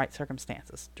good in the right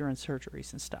circumstances during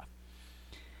surgeries and stuff.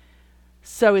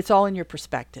 So it's all in your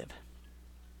perspective.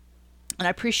 And I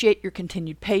appreciate your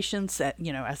continued patience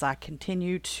as I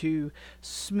continue to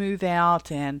smooth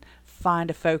out and find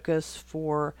a focus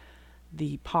for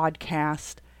the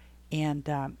podcast. And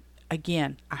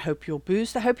again, I hope you'll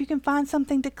boost. I hope you can find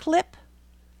something to clip.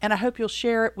 And I hope you'll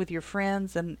share it with your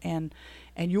friends and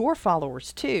your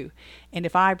followers too. And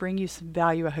if I bring you some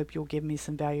value, I hope you'll give me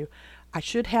some value. I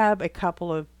should have a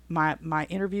couple of my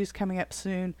interviews coming up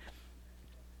soon.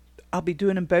 I'll be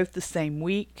doing them both the same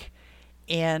week,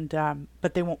 and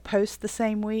but they won't post the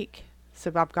same week.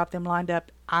 So I've got them lined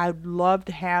up. I'd love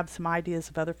to have some ideas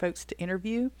of other folks to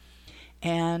interview,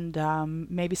 and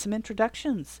maybe some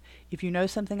introductions. If you know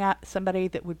somebody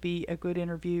that would be a good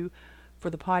interview for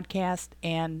the podcast,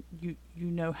 and you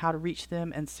know how to reach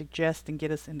them and suggest and get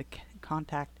us into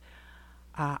contact,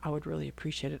 I would really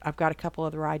appreciate it. I've got a couple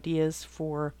other ideas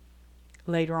for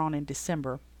later on in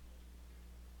December.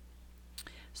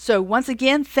 So once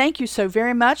again, thank you so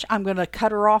very much. I'm going to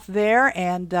cut her off there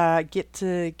and get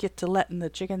to letting the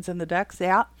chickens and the ducks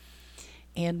out,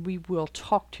 and we will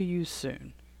talk to you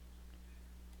soon.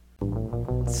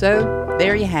 So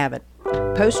there you have it.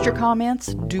 Post your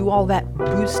comments, do all that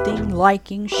boosting,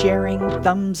 liking, sharing,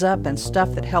 thumbs up, and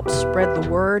stuff that helps spread the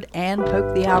word and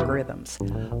poke the algorithms.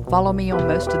 Follow me on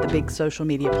most of the big social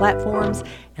media platforms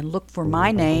and look for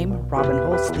my name, Robin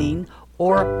Holstein,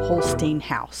 or Holstein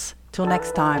House. Till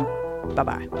next time,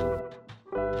 bye-bye.